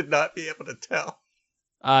they should not be able to tell.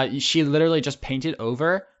 She literally just painted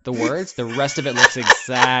over the words. The rest of it looks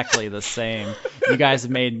exactly the same. You guys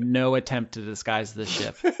have made no attempt to disguise the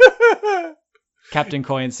ship. Captain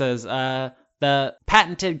Coin says, the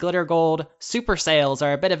patented glitter gold super sails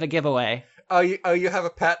are a bit of a giveaway. Oh, you have a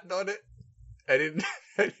patent on it? I didn't.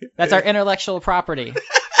 That's our intellectual property.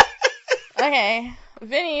 Okay,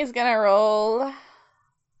 Vinny's gonna roll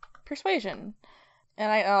persuasion.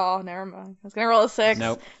 And never mind. I was gonna roll a 6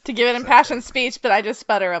 to give an impassioned speech, but I just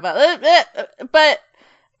sputter about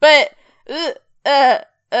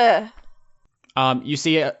You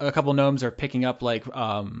see a couple gnomes are picking up like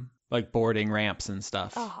boarding ramps and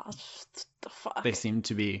stuff. Oh, the fuck. They seem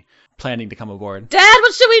to be planning to come aboard. Dad,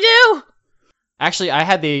 what should we do? Actually, I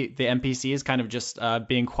had the NPCs kind of just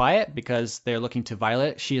being quiet because they're looking to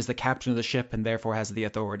Violet. She is the captain of the ship and therefore has the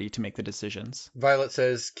authority to make the decisions. Violet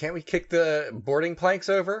says, "Can't we kick the boarding planks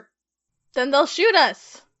over?" Then they'll shoot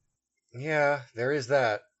us. Yeah, there is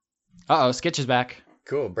that. Uh-oh, Skitch is back.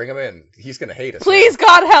 Cool, bring him in. He's gonna hate us. Please,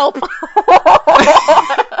 God help.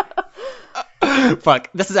 Fuck,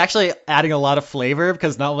 this is actually adding a lot of flavor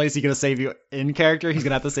because not only is he going to save you in character, he's going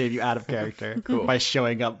to have to save you out of character by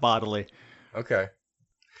showing up bodily. Okay.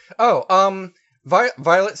 Oh,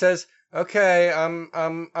 Violet says, "Okay,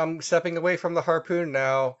 I'm stepping away from the harpoon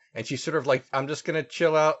now," and she's sort of like, "I'm just gonna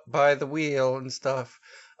chill out by the wheel and stuff."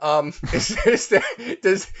 Violet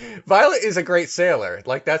is a great sailor.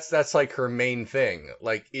 Like that's like her main thing.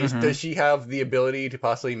 Like, does she have the ability to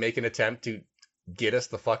possibly make an attempt to get us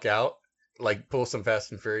the fuck out? Like pull some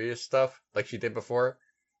Fast and Furious stuff like she did before?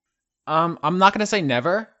 I'm not gonna say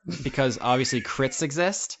never because obviously crits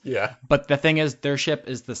exist. Yeah. But the thing is, their ship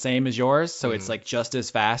is the same as yours, so it's like just as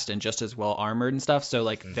fast and just as well armored and stuff. So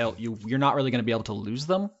like you're not really gonna be able to lose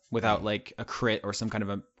them without like a crit or some kind of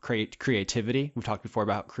a creativity. We've talked before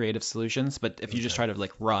about creative solutions, but if you just try to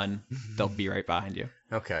like run, they'll be right behind you.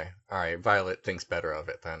 Okay. All right. Violet thinks better of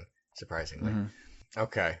it then, surprisingly.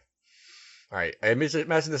 Okay. All right. I imagine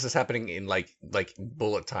this is happening in like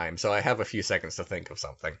bullet time, so I have a few seconds to think of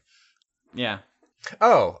something. Yeah.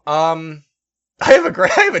 Oh, I have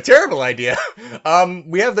a terrible idea.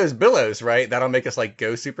 We have those billows, right? That'll make us like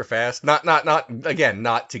go super fast. Not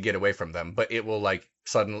to get away from them, but it will like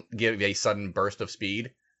give a sudden burst of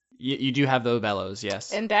speed. You do have those bellows,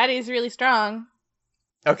 yes. And Daddy's really strong.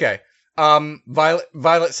 Okay.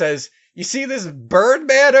 Violet says, "You see this bird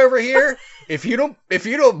man over here? If you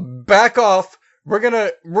don't back off, we're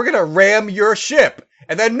gonna ram your ship,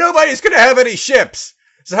 and then nobody's gonna have any ships.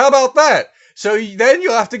 So how about that? So then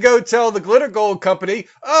you'll have to go tell the Glitter Gold Company,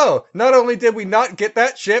 oh, not only did we not get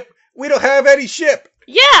that ship, we don't have any ship.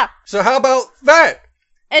 Yeah. So how about that?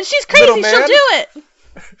 And she's crazy, she'll do it.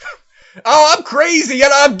 Oh, I'm crazy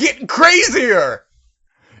and I'm getting crazier.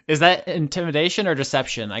 Is that intimidation or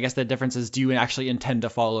deception? I guess the difference is, do you actually intend to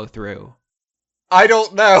follow through? I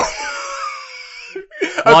don't know.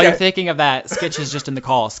 While you're thinking of that, Skitch is just in the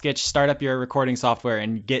call. Skitch, start up your recording software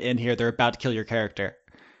and get in here. They're about to kill your character.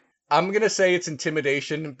 I'm going to say it's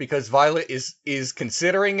intimidation because Violet is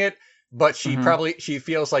considering it, but she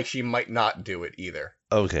feels like she might not do it either.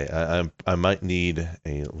 Okay, I might need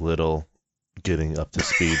a little getting up to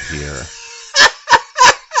speed here.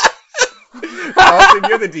 Austin,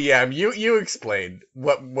 you're the DM. You explained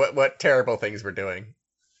what terrible things we're doing.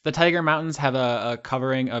 The Tiger Mountains have a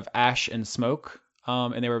covering of ash and smoke,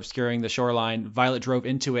 and they were obscuring the shoreline. Violet drove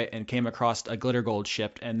into it and came across a glitter gold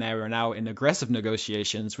ship, and they were now in aggressive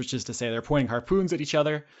negotiations, which is to say they're pointing harpoons at each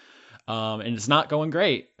other, and it's not going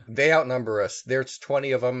great. They outnumber us. There's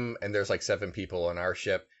 20 of them, and there's like 7 people on our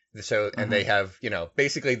ship. So, and they have,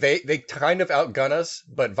 basically they kind of outgun us,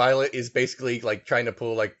 but Violet is basically like trying to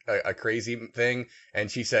pull like a crazy thing.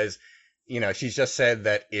 And she says, she's just said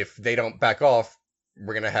that if they don't back off,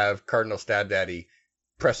 we're going to have Cardinal Stab Daddy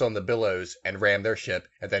press on the billows and ram their ship.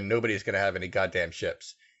 And then nobody's going to have any goddamn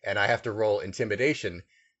ships. And I have to roll intimidation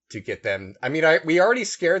to get them. I mean, we already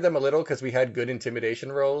scared them a little because we had good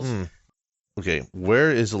intimidation rolls. Okay.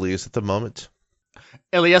 Where is Elias at the moment?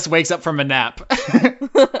 Alias wakes up from a nap.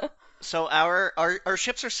 So our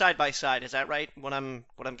ships are side by side. Is that right? What I'm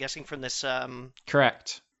guessing from this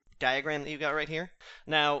Correct. diagram that you got right here.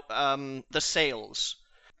 Now, the sails.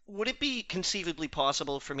 Would it be conceivably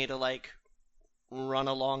possible for me to like run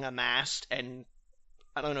along a mast and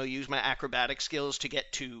I don't know, use my acrobatic skills to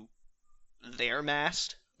get to their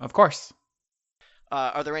mast? Of course.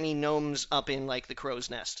 Are there any gnomes up in like the crow's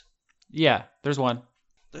nest? Yeah, there's one.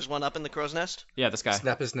 There's one up in the crow's nest? Yeah, this guy.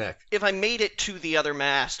 Snap his neck. If I made it to the other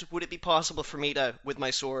mast, would it be possible for me to, with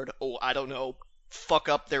my sword, I don't know, fuck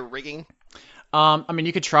up their rigging? I mean,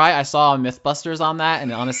 you could try. I saw Mythbusters on that,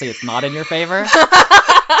 and honestly, it's not in your favor.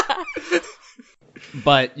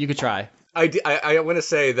 But you could try. I want to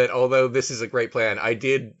say that although this is a great plan, I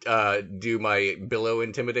did do my billow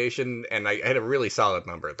intimidation, and I had a really solid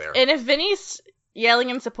number there. And if Vinny's yelling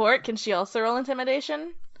in support, can she also roll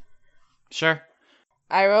intimidation? Sure.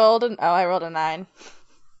 I rolled a 9.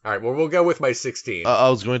 All right, well, we'll go with my 16. I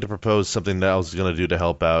was going to propose something that I was going to do to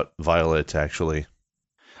help out Violet, actually.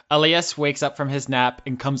 Elias wakes up from his nap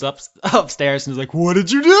and comes upstairs and is like, "What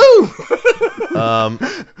did you do?"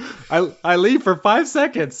 I leave for 5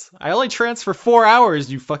 seconds. I only transfer 4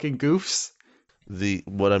 hours, you fucking goofs.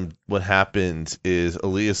 What happened is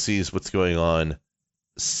Elias sees what's going on,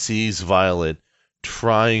 sees Violet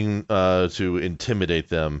trying to intimidate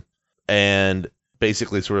them, and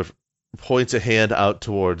basically sort of points a hand out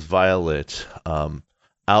towards Violet,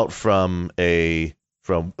 out from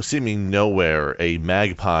seeming nowhere, a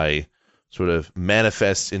magpie sort of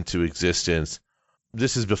manifests into existence.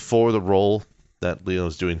 This is before the roll that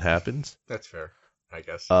Leo's doing happens. That's fair, I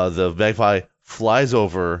guess. The magpie flies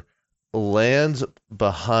over, lands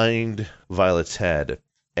behind Violet's head,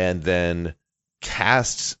 and then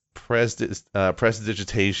casts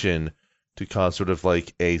prestidigitation to cause sort of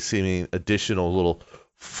like a seeming additional little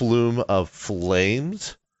flume of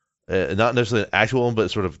flames. Not necessarily an actual one,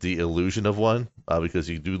 but sort of the illusion of one, because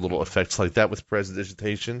you do little effects like that with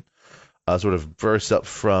prestidigitation. Sort of bursts up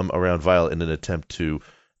from around Violet in an attempt to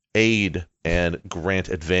aid and grant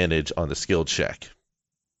advantage on the skill check.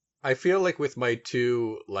 I feel like with my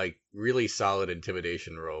two like really solid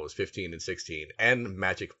intimidation rolls, 15 and 16, and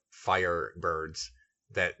magic fire birds,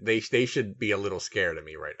 that they should be a little scared of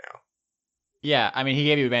me right now. Yeah, I mean, he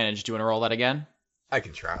gave you advantage. Do you want to roll that again? I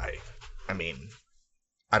can try. I mean,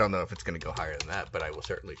 I don't know if it's going to go higher than that, but I will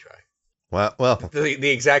certainly try. Well, the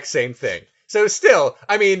exact same thing. So still,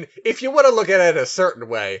 I mean, if you want to look at it a certain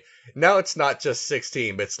way, now it's not just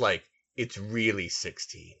 16, but it's really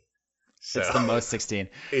 16. So, it's the most 16.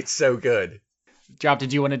 It's so good. Drop,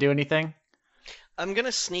 did you want to do anything? I'm going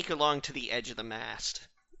to sneak along to the edge of the mast.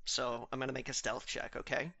 So I'm going to make a stealth check,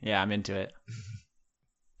 okay? Yeah, I'm into it.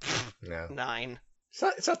 No. 9.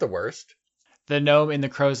 It's not the worst. The gnome in the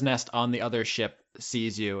crow's nest on the other ship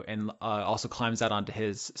sees you and also climbs out onto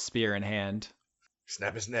his spear in hand.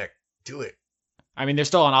 Snap his neck. Do it. I mean, they're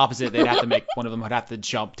still on opposite. They'd have to make one of them would have to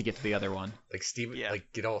jump to get to the other one. Like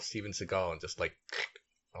get all Steven Seagal and just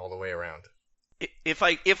all the way around. If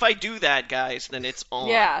I do that, guys, then it's on.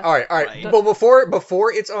 Yeah. All right. Well,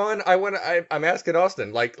 before it's on, I'm asking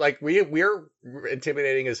Austin. We're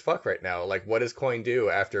intimidating as fuck right now. Like, what does Coin do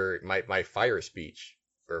after my fire speech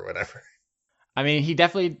or whatever? I mean, he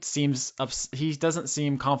definitely seems he doesn't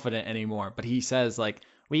seem confident anymore. But he says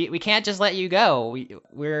we can't just let you go.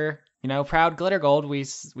 We're proud Glitter Gold. We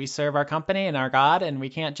serve our company and our god, and we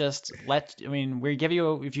can't just we give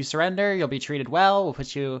you, if you surrender, you'll be treated well.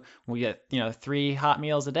 We'll get 3 hot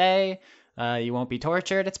meals a day. You won't be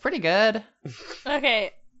tortured. It's pretty good.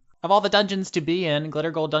 Okay. Of all the dungeons to be in,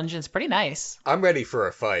 Glitter Gold Dungeon's pretty nice. I'm ready for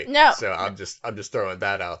a fight. No. So I'm just throwing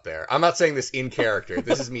that out there. I'm not saying this in character.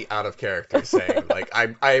 This is me out of character saying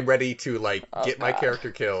I'm ready to get my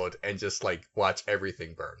character killed and just watch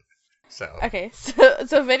everything burn. So okay,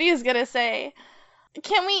 so Vinny's gonna say,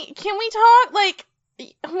 can we talk?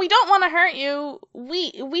 We don't want to hurt you.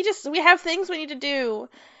 We have things we need to do,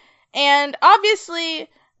 and obviously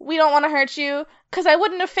we don't want to hurt you because I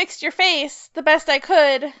wouldn't have fixed your face the best I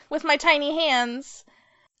could with my tiny hands.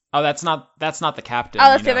 Oh, that's not the captain. Oh,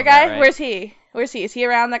 that's the other guy. Right? Where's he? Is he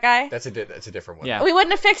around, that guy? That's a different one. Yeah. We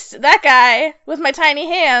wouldn't have fixed that guy with my tiny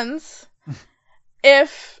hands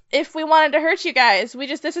if if we wanted to hurt you guys.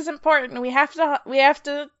 This is important. We have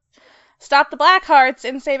to stop the Blackhearts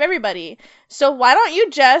and save everybody. So why don't you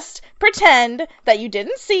just pretend that you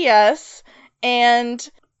didn't see us, and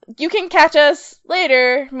you can catch us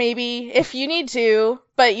later, maybe, if you need to,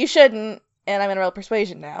 but you shouldn't. And I'm gonna roll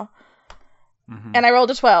persuasion now. Mm-hmm. And I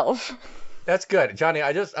rolled a 12. That's good. Johnny,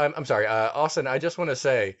 I'm sorry, Austin, I just want to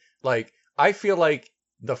say, like, I feel like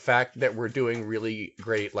the fact that we're doing really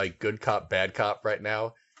great, like, good cop, bad cop right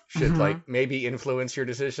now should, like, maybe influence your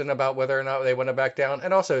decision about whether or not they want to back down.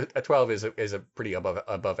 And also, a 12 is a pretty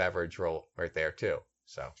above average roll right there, too.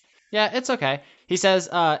 So. Yeah, it's okay. He says,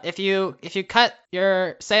 if you cut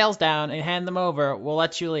your sails down and hand them over, we'll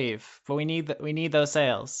let you leave. But we need those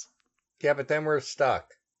sails. Yeah, but then we're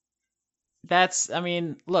stuck.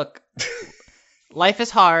 Look, life is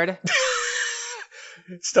hard.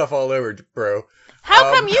 Stuff all over, bro.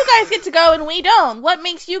 How come you guys get to go and we don't? What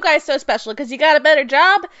makes you guys so special? Because you got a better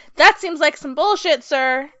job? That seems like some bullshit,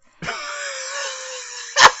 sir.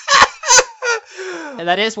 And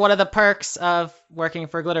that is one of the perks of working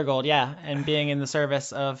for Glitter Gold, yeah, and being in the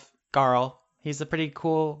service of Garl. He's a pretty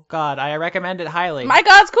cool god. I recommend it highly. My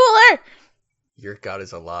god's cooler! Your god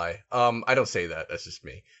is a lie. I don't say that. That's just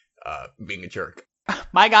me, being a jerk.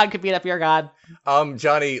 My god could beat up your god.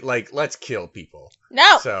 Johnny, like, let's kill people.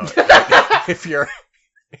 No! So, if you're...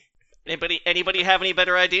 Anybody have any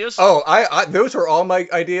better ideas? Oh, I those were all my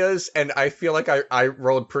ideas, and I feel like I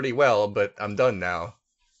rolled pretty well, but I'm done now.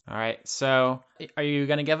 All right, so are you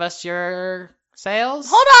going to give us your sails?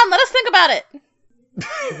 Hold on, let us think about it.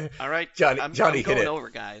 All right, Johnny, I'm hit going it. over,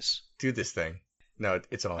 guys. Do this thing. No,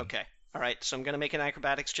 it's on. Okay. All right, so I'm going to make an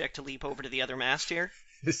acrobatics check to leap over to the other mast here.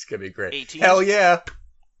 This is gonna be great. 18. Hell yeah!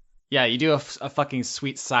 Yeah, you do a fucking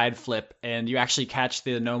sweet side flip, and you actually catch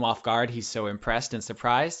the gnome off guard. He's so impressed and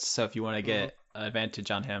surprised, so if you want to get an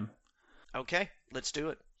advantage on him. Okay, let's do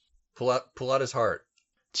it. Pull out his heart.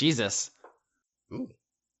 Jesus. Ooh.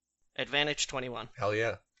 Advantage 21. Hell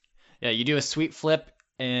yeah. Yeah, you do a sweet flip,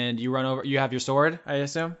 and you run over. You have your sword, I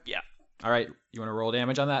assume? Yeah. All right, you want to roll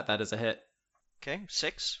damage on that? That is a hit. Okay,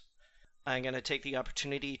 6. I'm going to take the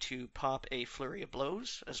opportunity to pop a flurry of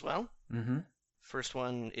blows as well. Mm-hmm. First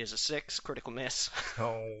one is a 6, critical miss.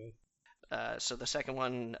 Oh. So the second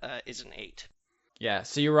one is an 8. Yeah,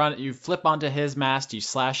 so you flip onto his mast, you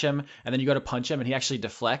slash him, and then you go to punch him, and he actually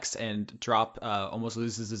deflects and almost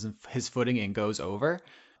loses his footing and goes over.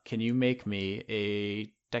 Can you make me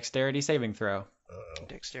a dexterity saving throw? Uh-oh.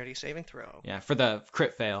 Dexterity saving throw. Yeah, for the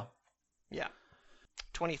crit fail. Yeah.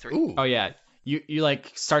 23. Ooh. Oh yeah, you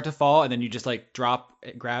like start to fall, and then you just like drops,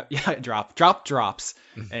 and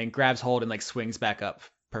grabs hold and like swings back up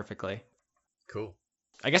perfectly. Cool.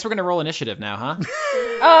 I guess we're gonna roll initiative now, huh?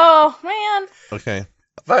 Oh, man. Okay.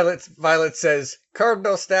 Violet says,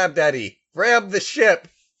 Cardinal Stab Daddy, ram the ship!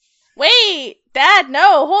 Wait, Dad,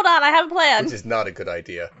 no, hold on, I have a plan. Which is not a good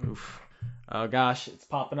idea. Oof. Oh gosh, it's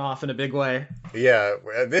popping off in a big way. Yeah,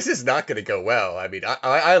 this is not going to go well. I mean,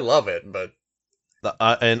 I love it, but...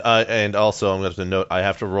 And also, I'm going to note, I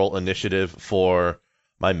have to roll initiative for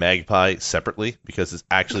my magpie separately, because it's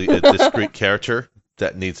actually a discrete character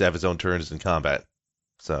that needs to have his own turns in combat.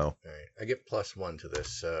 So... All right, I get +1 to this,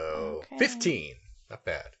 so... Okay. 15! Not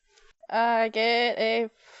bad. I get a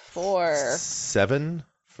 4. 7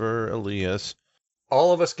 for Alias.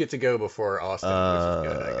 All of us get to go before Austin, which is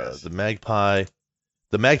good, I guess.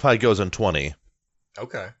 The magpie goes on 20.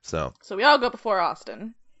 Okay. So we all go before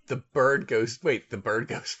Austin. The bird goes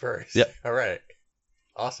first. Yep. All right.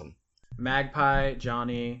 Awesome. Magpie,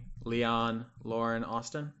 Johnny, Leon, Lauren,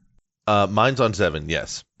 Austin. mine's on 7,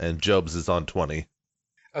 yes, and Job's is on 20.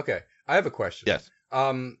 Okay, I have a question. Yes.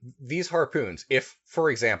 These harpoons, if, for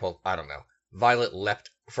example, I don't know, Violet leapt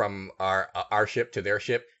from our ship to their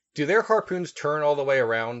ship, do their harpoons turn all the way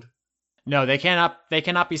around? No, they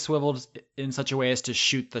cannot be swiveled in such a way as to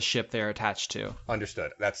shoot the ship they're attached to.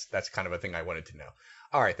 Understood. That's kind of a thing I wanted to know.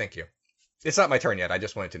 All right, thank you. It's not my turn yet. I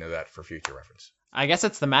just wanted to know that for future reference. I guess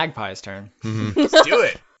it's the magpie's turn. Let's do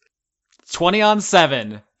it. 20 on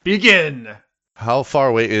 7. Begin! How far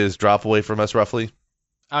away is Drop away from us, roughly?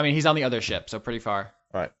 I mean, he's on the other ship, so pretty far.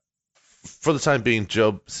 All right. For the time being,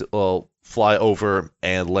 Job will fly over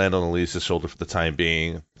and land on Elise's shoulder for the time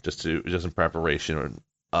being, just in preparation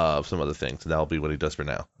of some other things. And that'll be what he does for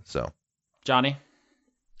now. So, Johnny?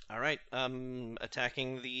 All right.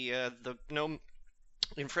 Attacking the gnome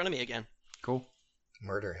in front of me again. Cool.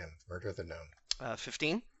 Murder him. Murder the gnome.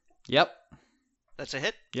 15. Yep. That's a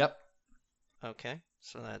hit. Yep. Okay.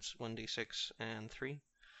 So that's 1d6 and 3.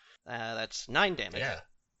 That's 9 damage. Yeah.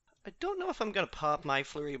 I don't know if I'm gonna pop my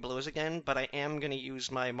flurry of blows again, but I am gonna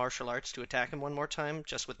use my martial arts to attack him one more time,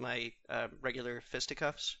 just with my regular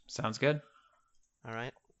fisticuffs. Sounds good. All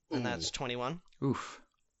right, and that's 21. Oof.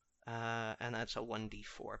 And that's a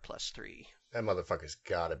 1d4 plus 3, That motherfucker's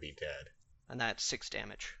gotta be dead. and that's 6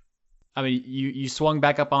 damage. I mean, you swung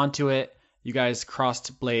back up onto it. You guys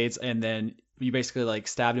crossed blades, and then you basically like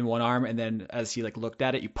stabbed him one arm, and then as he like looked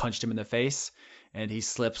at it, you punched him in the face, and he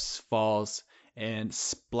slips, falls, and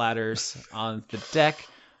splatters on the deck.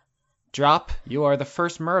 Drop, you are the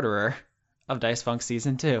first murderer of Dice Funk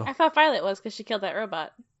Season 2. I thought Violet was because she killed that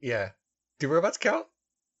robot. Yeah. Do robots count?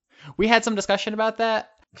 We had some discussion about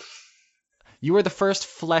that. You were the first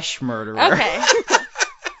flesh murderer. Okay.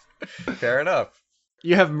 Fair enough.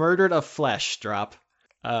 You have murdered a flesh, Drop.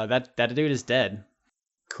 That dude is dead.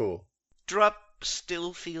 Cool. Drop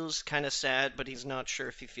still feels kind of sad, but he's not sure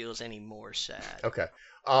if he feels any more sad. Okay.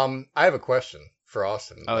 I have a question for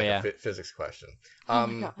Austin. Oh, yeah. A physics question. Oh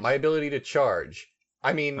my God. My ability to charge.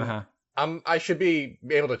 I mean, Uh-huh. I should be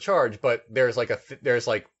able to charge, but there's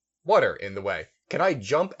like water in the way. Can I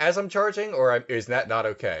jump as I'm charging, or is that not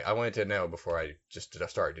okay? I wanted to know before I just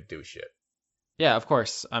started to do shit. Yeah, of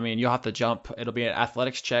course. I mean, you'll have to jump. It'll be an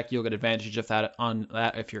athletics check. You'll get advantage of that on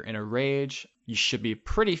that if you're in a rage. You should be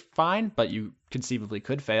pretty fine, but you conceivably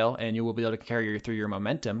could fail, and you will be able to carry you through your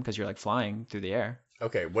momentum because you're like flying through the air.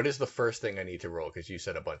 Okay, what is the first thing I need to roll? Because you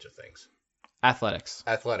said a bunch of things. Athletics.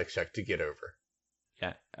 Athletics check to get over.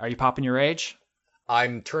 Yeah. Are you popping your rage?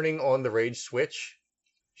 I'm turning on the rage switch.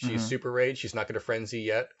 She's Mhm. super rage. She's not going to frenzy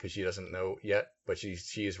yet because she doesn't know yet, but she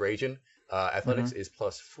is raging. Athletics is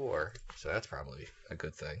 +4, so that's probably a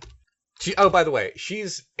good thing. Oh, by the way,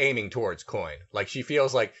 she's aiming towards coin. Like she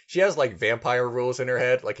feels like she has like vampire rules in her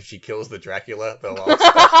head. Like if she kills the Dracula, they'll all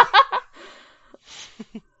stop.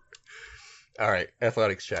 All right,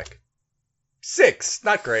 athletics check. 6,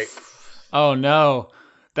 not great. Oh no.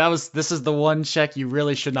 This is the one check you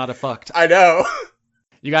really should not have fucked. I know.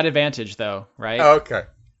 You got advantage though, right? Okay.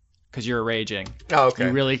 Because you're raging. Oh,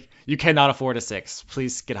 okay. You cannot afford a 6.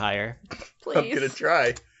 Please get higher. Please. I'm gonna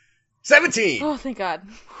try. 17. Oh, thank God.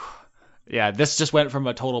 Yeah, this just went from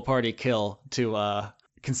a total party kill to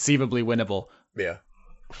conceivably winnable. Yeah.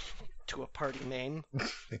 To a party main.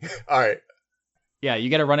 All right. Yeah, you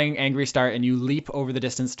get a running angry start and you leap over the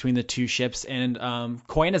distance between the two ships, and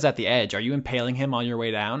Coin is at the edge. Are you impaling him on your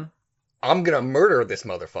way down? I'm gonna murder this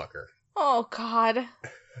motherfucker. Oh, God.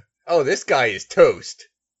 Oh, this guy is toast.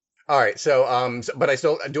 All right, but I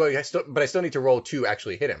still need to roll 2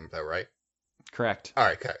 actually hit him though, right? Correct. All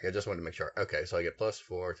right, okay. I just wanted to make sure. Okay, so I get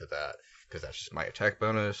 +4 to that because that's just my attack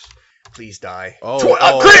bonus. Please die.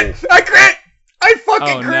 Crit! I crit! I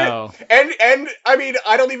fucking crit! No. And I mean,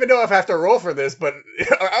 I don't even know if I have to roll for this, but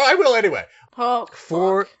I will anyway. Oh,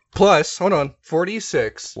 4 plus, hold on,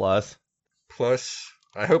 46 Plus.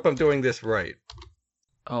 I hope I'm doing this right.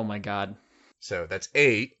 Oh my God. So that's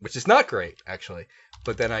 8, which is not great actually.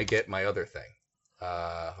 But then I get my other thing.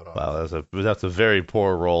 Hold on. Wow, that's a very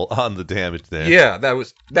poor roll on the damage there. Yeah,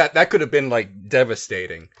 that could have been like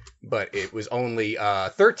devastating, but it was only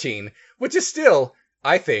 13, which is still,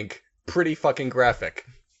 I think, pretty fucking graphic.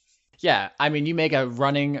 Yeah, I mean, you make a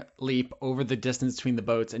running leap over the distance between the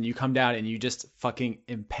boats, and you come down and you just fucking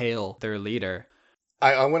impale their leader.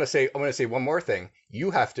 I want to say one more thing. You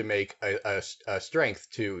have to make a strength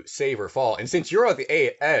to save or fall, and since you're on the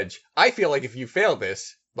edge, I feel like if you fail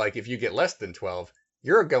this, like if you get less than 12,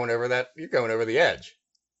 you're going over the edge,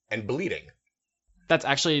 and bleeding. That's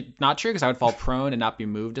actually not true because I would fall prone and not be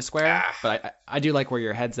moved a square. Ah. But I do like where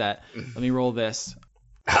your head's at. Let me roll this.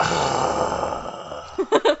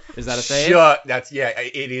 Is that a save? Shut.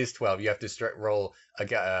 It is 12. You have to roll.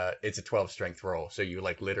 It's a 12 strength roll, so you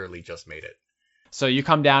like literally just made it. So you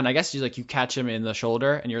come down. I guess you catch him in the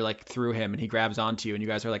shoulder and you're like through him, and he grabs onto you, and you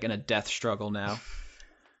guys are like in a death struggle now.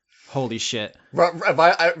 Holy shit!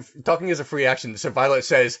 Talking as a free action, so Violet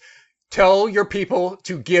says, "Tell your people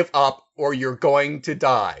to give up, or you're going to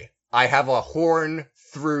die. I have a horn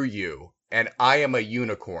through you, and I am a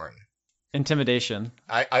unicorn." Intimidation.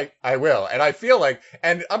 I will, and I feel like,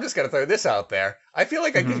 and I'm just gonna throw this out there. I feel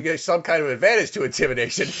like I can get some kind of advantage to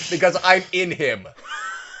intimidation because I'm in him.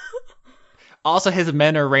 Also, his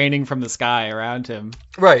men are raining from the sky around him.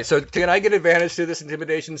 Right. So can I get advantage to this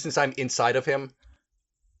intimidation since I'm inside of him?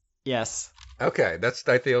 Yes. Okay,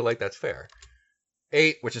 I feel like that's fair.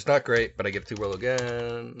 8, which is not great, but I get to roll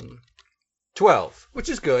again. 12, which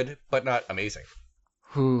is good, but not amazing.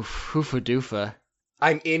 Hoofa doofa.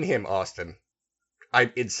 I'm in him, Austin.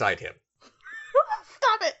 I'm inside him.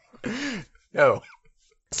 Stop it. No.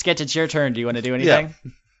 Sketch, it's your turn. Do you want to do anything?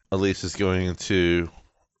 Elise is going to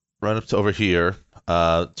run up to over here,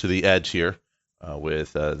 to the edge here,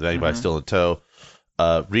 with anybody still in tow.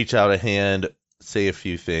 Reach out a hand, say a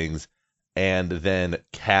few things, and then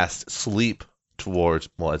cast sleep towards,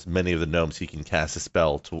 well, as many of the gnomes he can cast a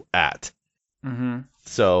spell at. Mm-hmm.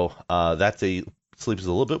 So that's a sleep is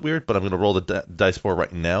a little bit weird, but I'm going to roll the dice for it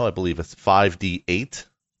right now. I believe it's 5d8.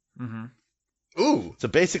 Mm-hmm. Ooh. So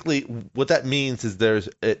basically, what that means is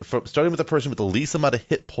starting with the person with the least amount of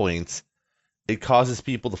hit points, it causes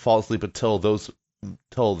people to fall asleep until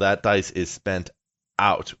that dice is spent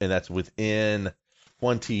out, and that's within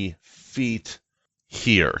 20 feet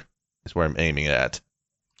here is where I'm aiming at.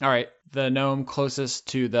 All right. The gnome closest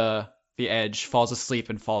to the edge falls asleep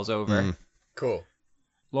and falls over. Cool.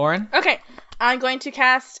 Lauren? Okay, I'm going to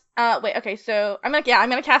cast. Okay. So I'm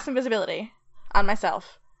gonna cast invisibility on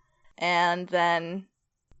myself, and then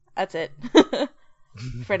that's it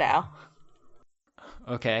for now.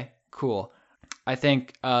 Okay, cool. I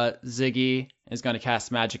think Ziggy is going to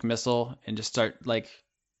cast magic missile and just start like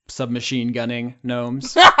submachine gunning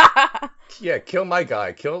gnomes. Yeah, kill my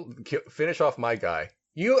guy. Finish off my guy.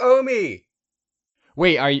 You owe me.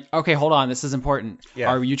 Wait, okay, hold on. This is important. Yeah.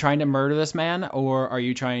 Are you trying to murder this man, or are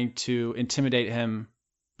you trying to intimidate him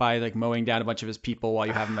by like mowing down a bunch of his people while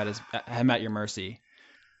you have him at your mercy?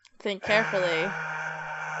 Think carefully.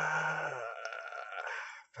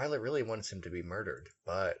 Violet really wants him to be murdered,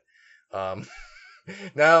 but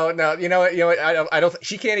no, you know what? I don't.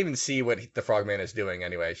 She can't even see what the frogman is doing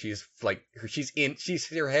anyway. She's like,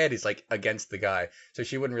 her head is like against the guy, so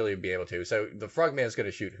she wouldn't really be able to. So the frogman's going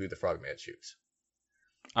to shoot who the frogman shoots.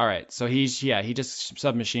 All right, so he just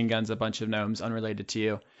submachine guns a bunch of gnomes unrelated to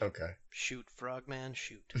you. Okay. Shoot, frogman,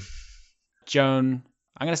 shoot. Joan,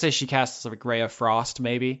 I'm gonna say she casts like Ray of Frost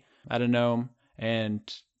maybe at a gnome, and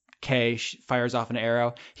Kay fires off an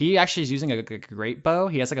arrow. He actually is using a great bow.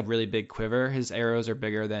 He has like a really big quiver. His arrows are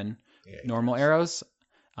bigger than normal arrows.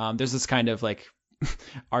 There's this kind of like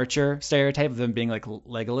archer stereotype of them being like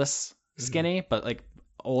Legolas skinny, but like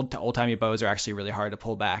old-timey bows are actually really hard to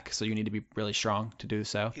pull back, so you need to be really strong to do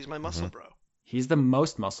so. He's my muscle bro. He's the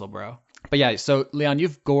most muscle bro. But yeah, so Leon,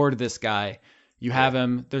 you've gored this guy. You have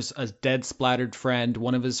him. There's a dead splattered friend.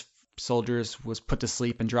 One of his soldiers was put to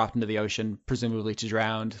sleep and dropped into the ocean, presumably to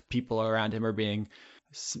drown. People around him are being,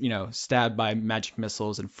 stabbed by magic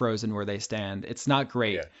missiles and frozen where they stand. It's not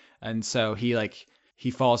great. Yeah. And so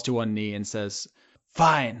he falls to one knee and says,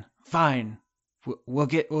 "Fine. We'll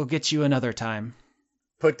get you another time.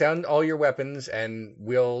 Put down all your weapons and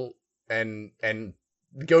we'll and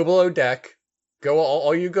go below deck.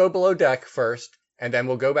 All you go below deck first, and then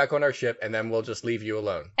we'll go back on our ship, and then we'll just leave you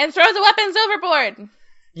alone. And throw the weapons overboard.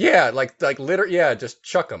 Yeah, like just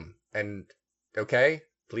chuck them. And okay,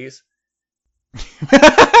 please."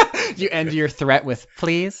 You end your threat with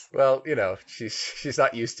 "please." Well, she's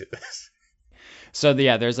not used to this. So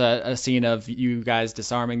there's a scene of you guys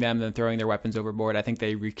disarming them, then throwing their weapons overboard. I think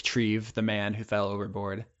they retrieve the man who fell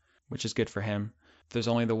overboard, which is good for him. There's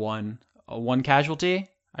only the one casualty,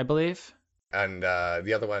 I believe. And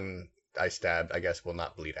the other one I stabbed, I guess, will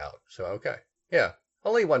not bleed out. So okay, yeah,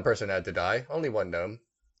 only one person had to die. Only one gnome.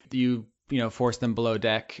 You force them below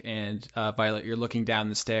deck, and Violet, you're looking down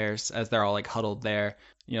the stairs as they're all like huddled there,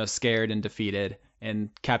 scared and defeated. And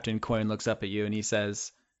Captain Coin looks up at you and he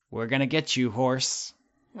says, "We're gonna get you, horse."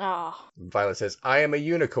 Oh. Violet says, "I am a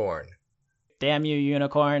unicorn." Damn you,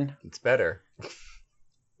 unicorn. It's better.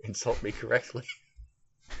 Insult me correctly.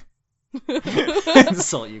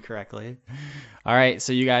 Insult you correctly. All right,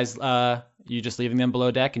 so you guys, you just leaving them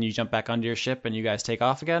below deck and you jump back onto your ship and you guys take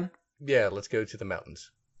off again? Yeah, let's go to the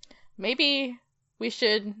mountains. Maybe we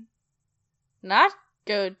should not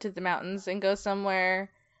go to the mountains and go somewhere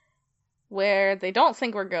where they don't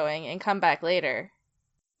think we're going and come back later.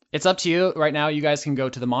 It's up to you. Right now, you guys can go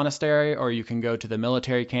to the monastery or you can go to the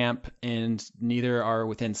military camp, and neither are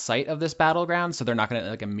within sight of this battleground, so they're not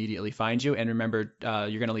going to immediately find you. And remember,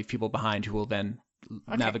 you're going to leave people behind who will then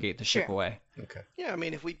navigate the ship away. Okay. Yeah, I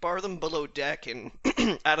mean, if we bar them below deck and,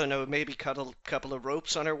 I don't know, maybe cut a couple of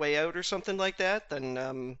ropes on our way out or something like that,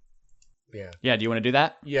 then... Yeah, do you want to do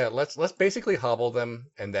that? Yeah, let's basically hobble them,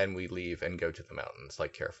 and then we leave and go to the mountains,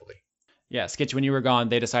 carefully. Yeah, Skitch, when you were gone,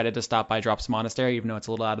 they decided to stop by Drop's Monastery, even though it's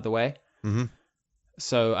a little out of the way. Mm-hmm.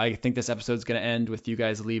 So I think this episode's going to end with you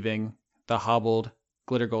guys leaving the hobbled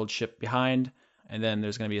Glitter Gold ship behind, and then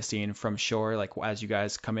there's going to be a scene from shore, as you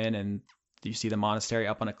guys come in and you see the monastery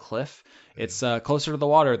up on a cliff. It's closer to the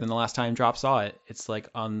water than the last time Drop saw it. It's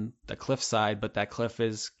on the cliff side, but that cliff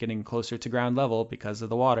is getting closer to ground level because of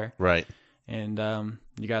the water. Right. And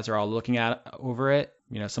you guys are all looking over it.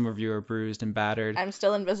 Some of you are bruised and battered. I'm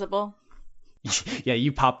still invisible. Yeah,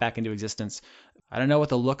 you pop back into existence. I don't know what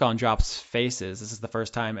the look on Drop's face is. This is the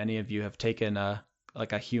first time any of you have taken a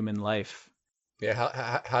human life.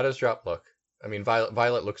 Yeah, how does Drop look? I mean,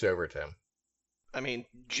 Violet looks over at him. I mean,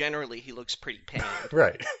 generally he looks pretty pained.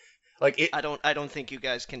 Right. Like it. I don't think you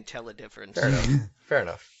guys can tell a difference. Fair enough. Fair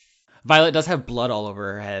enough. Violet does have blood all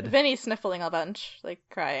over her head. Vinny's sniffling a bunch, like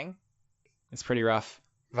crying. It's pretty rough.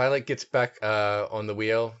 Violet gets back on the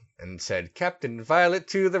wheel and said, "Captain Violet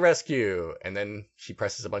to the rescue!" And then she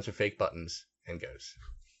presses a bunch of fake buttons and goes.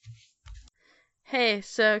 Hey,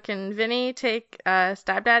 so can Vinny take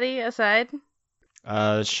Stab Daddy aside?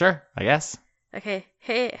 Sure, I guess. Okay,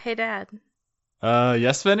 hey Dad.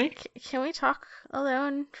 Yes, Vinny? Can we talk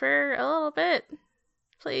alone for a little bit?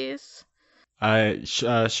 Please?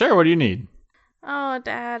 Sure, what do you need? Oh,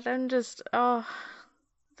 Dad, that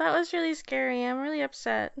was really scary. I'm really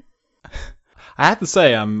upset. I have to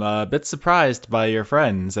say, I'm a bit surprised by your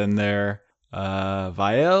friends and their,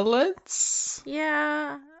 violence?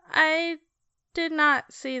 Yeah, I did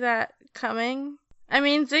not see that coming. I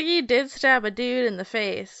mean, Ziggy did stab a dude in the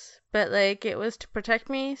face, but, like, it was to protect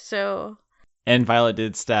me, so... And Violet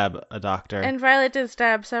did stab a doctor. And Violet did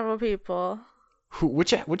stab several people.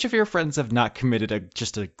 Which of your friends have not committed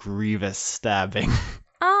just a grievous stabbing?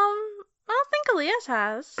 I don't think Alias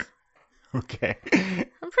has. Okay.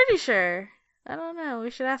 I'm pretty sure. I don't know.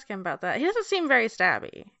 We should ask him about that. He doesn't seem very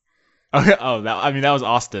stabby. That was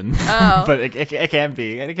Austin. Oh. But it can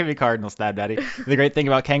be. And it can be Cardinal Stab Daddy. The great thing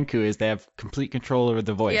about Kenku is they have complete control over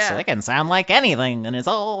the voice. Yeah. So they can sound like anything, and it's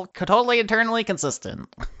all totally internally consistent.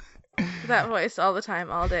 That voice all the time,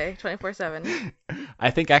 all day, 24/7. I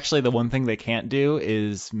think actually the one thing they can't do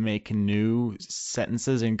is make new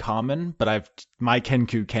sentences in common, but my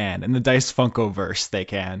Kenku can. In the Dice Funko-verse, they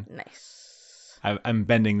can. Nice. I'm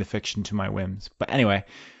bending the fiction to my whims. But anyway,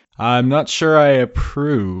 I'm not sure I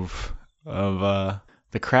approve of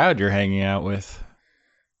the crowd you're hanging out with.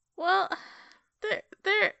 Well,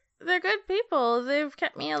 they're good people. They've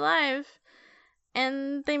kept me alive,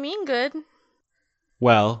 and they mean good.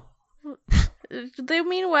 Well, They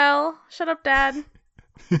mean well. Shut up, Dad.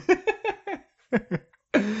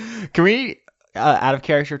 can we, out of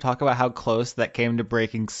character, talk about how close that came to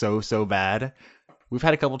breaking so bad? We've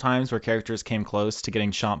had a couple times where characters came close to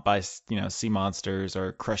getting shot by, sea monsters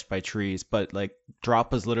or crushed by trees, but like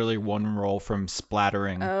Drop was literally one roll from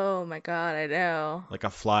splattering. Oh my god, I know. Like a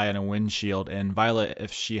fly on a windshield. And Violet,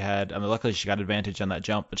 if she had, luckily she got advantage on that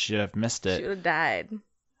jump, but she'd have missed it. She would have died.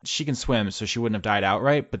 She can swim, so she wouldn't have died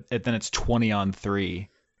outright, but then it's 20 on 3.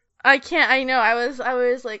 I can't. I know. I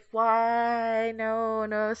was like, why?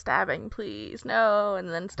 No stabbing, please, no, and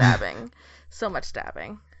then stabbing. So much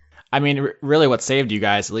stabbing. I mean, really what saved you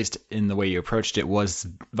guys, at least in the way you approached it, was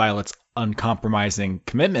Violet's uncompromising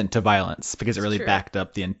commitment to violence, because it really backed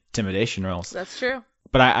up the intimidation rolls. That's true.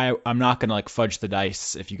 But I'm not going to, fudge the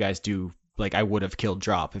dice if you guys do, I would have killed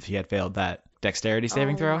Drop if he had failed that dexterity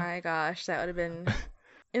saving throw. Oh my gosh, that would have been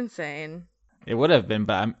insane. It would have been,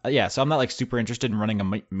 but so I'm not, super interested in running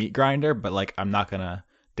a meat grinder, but, I'm not going to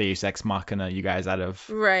Deus Ex Machina you guys out of...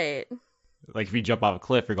 Right. If you jump off a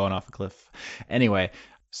cliff, you're going off a cliff. Anyway...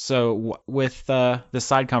 So with this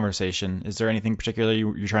side conversation, is there anything particular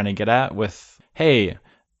you're trying to get at with, hey,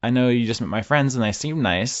 I know you just met my friends and they seem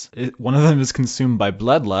nice. One of them is consumed by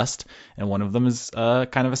bloodlust, and one of them is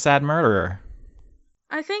kind of a sad murderer.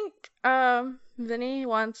 I think Vinny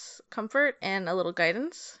wants comfort and a little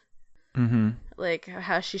guidance. Mm-hmm. Like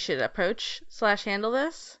how she should approach / handle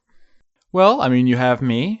this. Well, I mean, you have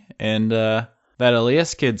me, and that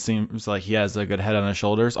Alias kid seems like he has a good head on his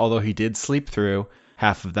shoulders, although he did sleep through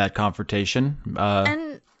half of that confrontation.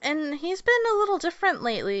 And he's been a little different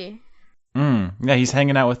lately. Yeah, he's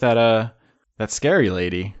hanging out with that scary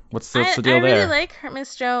lady. What's the deal there? I really like her,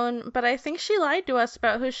 Miss Joan, but I think she lied to us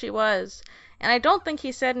about who she was. And I don't think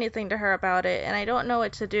he said anything to her about it, and I don't know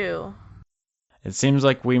what to do. It seems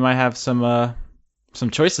like we might have some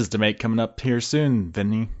choices to make coming up here soon,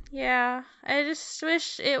 Vinny. Yeah, I just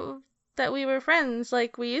wish that we were friends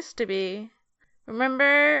like we used to be.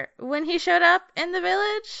 Remember when he showed up in the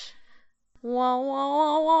village? Wah, wah,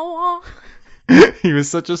 wah, wah, wah. He was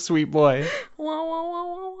such a sweet boy. Wah, wah, wah,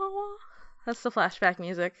 wah, wah, wah. That's the flashback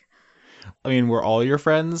music. I mean, were all your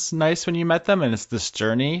friends nice when you met them, and it's this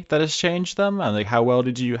journey that has changed them? And how well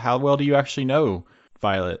do you actually know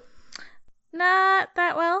Violet? Not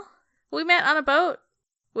that well. We met on a boat,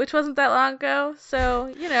 which wasn't that long ago, so,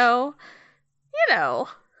 you know.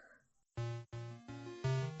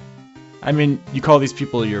 I mean, you call these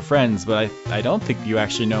people your friends, but I don't think you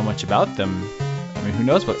actually know much about them. I mean, who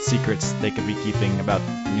knows what secrets they could be keeping about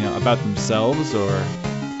themselves or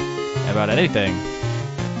about anything.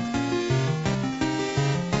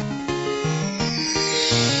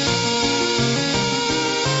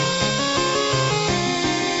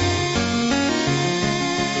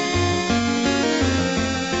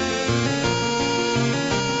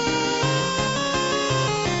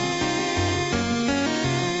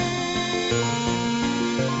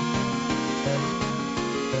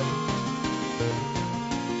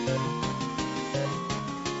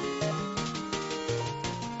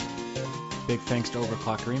 big thanks to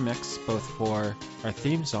Overclock Remix, both for our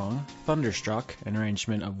theme song, Thunderstruck, an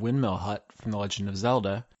arrangement of Windmill Hut from The Legend of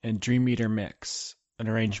Zelda, and Dream Meter Mix, an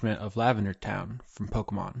arrangement of Lavender Town from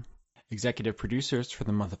Pokemon. Executive producers for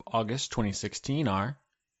the month of August 2016 are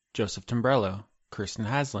Joseph Tombrello, Kirsten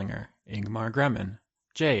Haslinger, Ingmar Gremmen,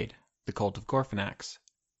 Jade, The Cult of Gorfanax,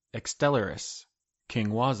 Extellaris, King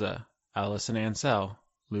Waza, Allison Ansell,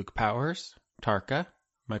 Luke Powers, Tarka,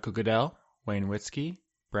 Michael Goodell, Wayne Witzke,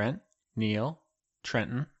 Brent, Neil,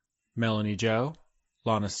 Trenton, Melanie Joe,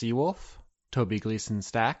 Lana Seawolf, Toby Gleason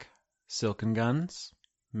Stack, Silken Guns,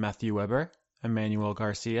 Matthew Weber, Emmanuel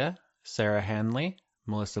Garcia, Sarah Hanley,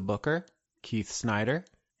 Melissa Booker, Keith Snyder,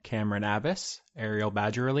 Cameron Abbas, Ariel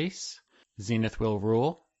Badger Release, Zenith Will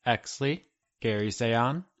Rule, Exley, Gary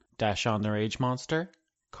Zayon, Dashon the Rage Monster,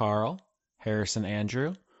 Carl, Harrison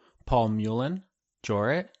Andrew, Paul Mullen,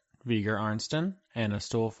 Jorit, Viger Arnston, Anna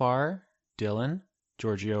Stolfarer, Dylan,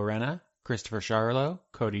 Giorgio Renna, Christopher Charlo,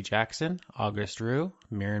 Cody Jackson, August Rue,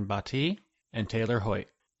 Mirren Bati, and Taylor Hoyt.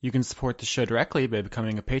 You can support the show directly by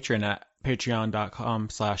becoming a patron at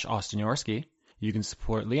patreon.com/AustinYorski. You can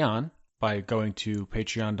support Leon by going to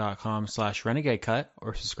patreon.com/RenegadeCut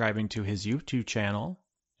or subscribing to his YouTube channel.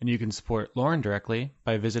 And you can support Lauren directly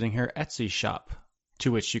by visiting her Etsy shop,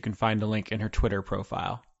 to which you can find a link in her Twitter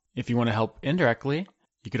profile. If you want to help indirectly,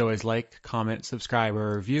 you could always like, comment, subscribe,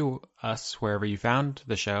 or review us wherever you found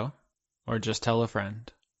the show, or just tell a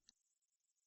friend.